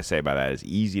 And what I say by that is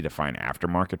easy to find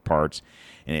aftermarket parts,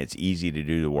 and it's easy to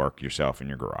do the work yourself in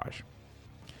your garage.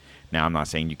 Now, I'm not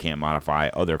saying you can't modify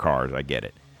other cars. I get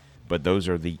it. But those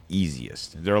are the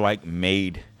easiest. They're like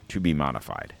made to be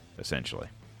modified, essentially.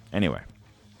 Anyway.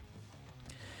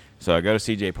 So I go to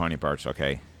CJ Pony Parts.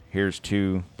 Okay, here's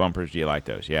 2 bumpers. Do you like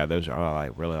those? Yeah, those are. Oh, I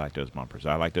really like those bumpers.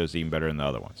 I like those even better than the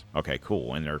other ones. Okay,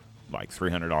 cool. And they're like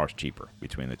 $300 cheaper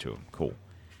between the 2 of them. Cool.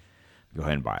 Go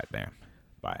ahead and buy it. Bam.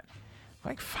 Buy it.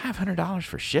 Like $500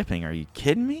 for shipping. Are you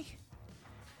kidding me?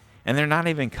 And they're not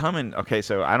even coming. Okay,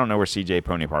 so I don't know where CJ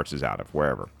Pony Parts is out of,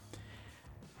 wherever.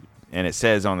 And it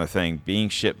says on the thing, being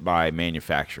shipped by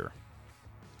manufacturer.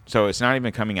 So it's not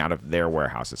even coming out of their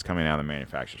warehouse. It's coming out of the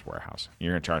manufacturer's warehouse.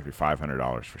 You're going to charge me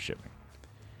 $500 for shipping.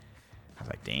 I was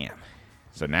like, damn.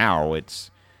 So now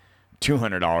it's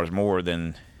 $200 more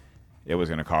than it was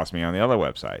going to cost me on the other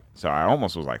website. So I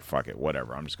almost was like, fuck it,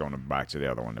 whatever. I'm just going back to the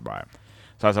other one to buy it.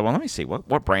 So I said, well, let me see.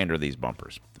 What brand are these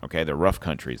bumpers? Okay, the Rough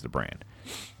Country is the brand.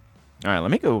 All right, let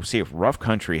me go see if Rough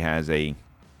Country has a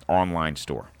online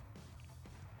store.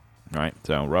 All right,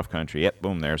 so Rough Country, yep,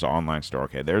 boom, there's an online store.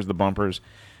 Okay, there's the bumpers.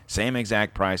 Same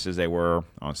exact price as they were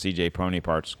on CJ Pony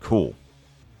Parts. Cool.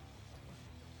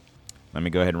 Let me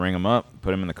go ahead and ring them up,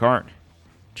 put them in the cart,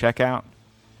 check out.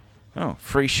 Oh,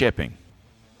 free shipping.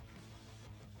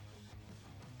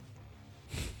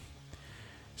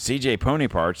 CJ Pony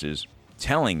Parts is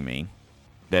telling me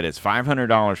that it's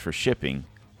 $500 for shipping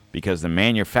because the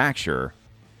manufacturer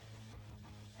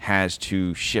has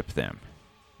to ship them.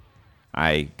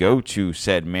 I go to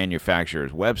said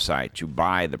manufacturer's website to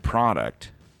buy the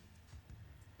product,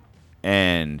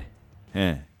 and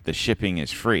the shipping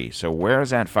is free. So where is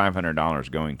that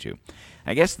 $500 going to?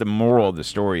 I guess the moral of the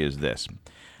story is this.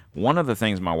 One of the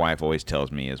things my wife always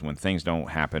tells me is when things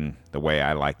don't happen the way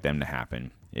I like them to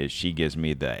happen, is she gives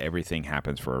me the everything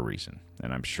happens for a reason.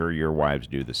 And I'm sure your wives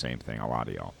do the same thing, a lot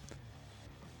of y'all.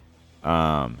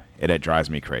 It drives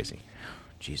me crazy.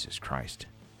 Jesus Christ.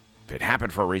 If it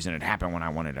happened for a reason, it happened when I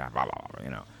wanted to, blah, blah, blah,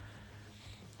 you know.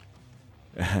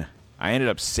 I ended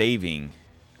up saving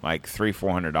like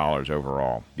 $300-400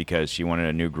 overall because she wanted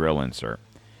a new grill insert.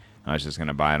 I was just going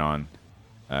to buy it on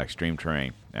Extreme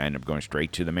Terrain. I ended up going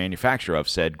straight to the manufacturer of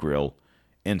said grill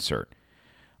insert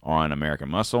on American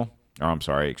Muscle. Or I'm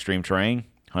sorry, Extreme Terrain,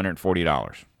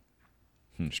 $140.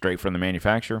 Straight from the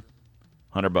manufacturer,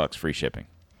 $100 free shipping.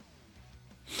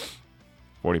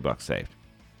 $40 saved.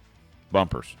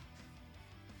 Bumpers.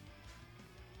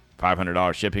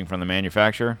 $500 shipping from the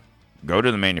manufacturer. Go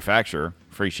to the manufacturer,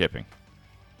 free shipping.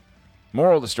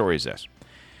 Moral of the story is this.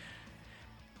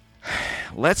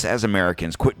 Let's, as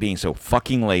Americans, quit being so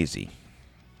fucking lazy.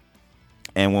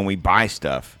 And when we buy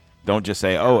stuff, don't just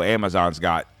say, oh, Amazon's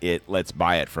got it, let's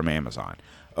buy it from Amazon.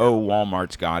 Oh,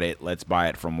 Walmart's got it, let's buy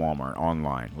it from Walmart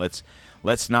online.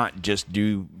 Let's not just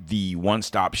do the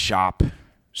one-stop shop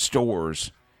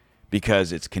stores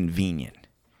because it's convenient.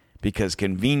 Because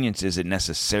convenience isn't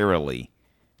necessarily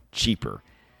cheaper.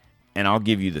 And I'll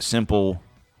give you the simple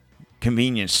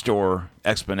convenience store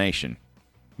explanation.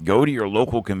 Go to your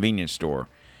local convenience store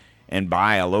and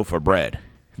buy a loaf of bread.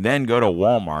 Then go to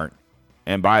Walmart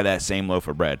and buy that same loaf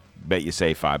of bread. Bet you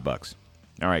save $5.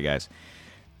 All right, guys.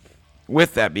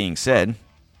 With that being said,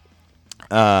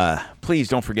 please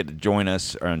don't forget to join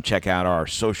us and check out our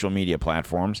social media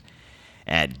platforms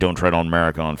at Don't Tread on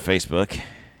America on Facebook,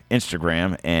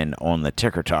 Instagram, and on the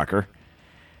Ticker Talker.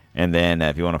 And then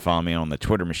if you want to follow me on the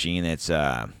Twitter machine, it's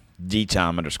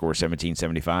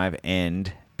DTOM_1775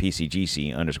 and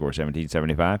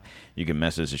PCGC_1775. You can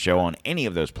message the show on any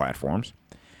of those platforms.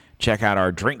 Check out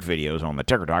our drink videos on the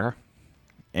Ticker Talker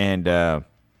and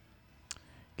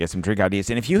get some drink ideas.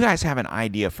 And if you guys have an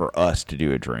idea for us to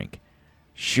do a drink,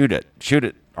 shoot it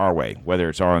our way, whether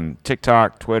it's on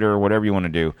TikTok, Twitter, whatever you want to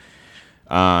do,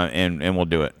 and we'll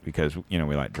do it because, we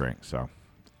like drinks. So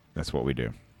that's what we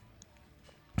do.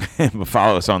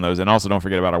 Follow us on those. And also don't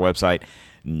forget about our website,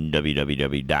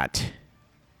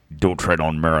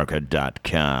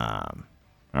 www.don'ttreadonamerica.com.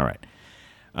 All right.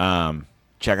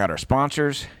 Check out our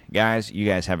sponsors. Guys, you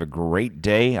guys have a great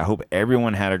day. I hope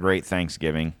everyone had a great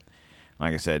Thanksgiving.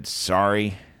 Like I said,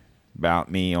 sorry about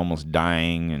me almost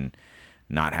dying and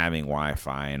not having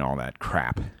Wi-Fi and all that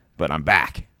crap. But I'm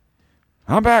back.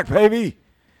 I'm back, baby.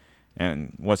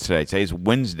 And what's today? Today's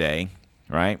Wednesday,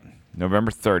 right?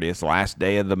 November 30th, last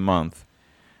day of the month.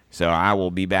 So I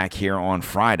will be back here on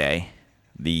Friday,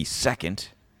 the 2nd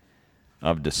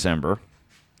of December.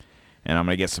 And I'm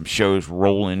going to get some shows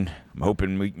rolling. I'm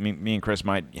hoping me and Chris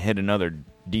might hit another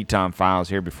DTOM Files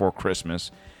here before Christmas.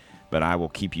 But I will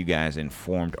keep you guys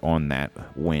informed on that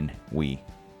when we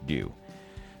do.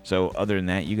 So other than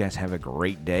that, you guys have a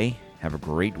great day. Have a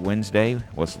great Wednesday,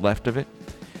 what's left of it.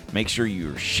 Make sure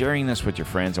you're sharing this with your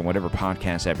friends on whatever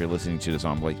podcast app you're listening to this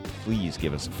on. Please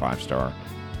give us a 5-star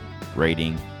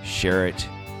rating. Share it.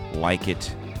 Like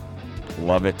it.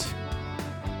 Love it.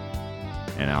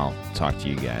 And I'll talk to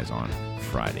you guys on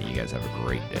Friday. You guys have a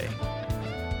great day.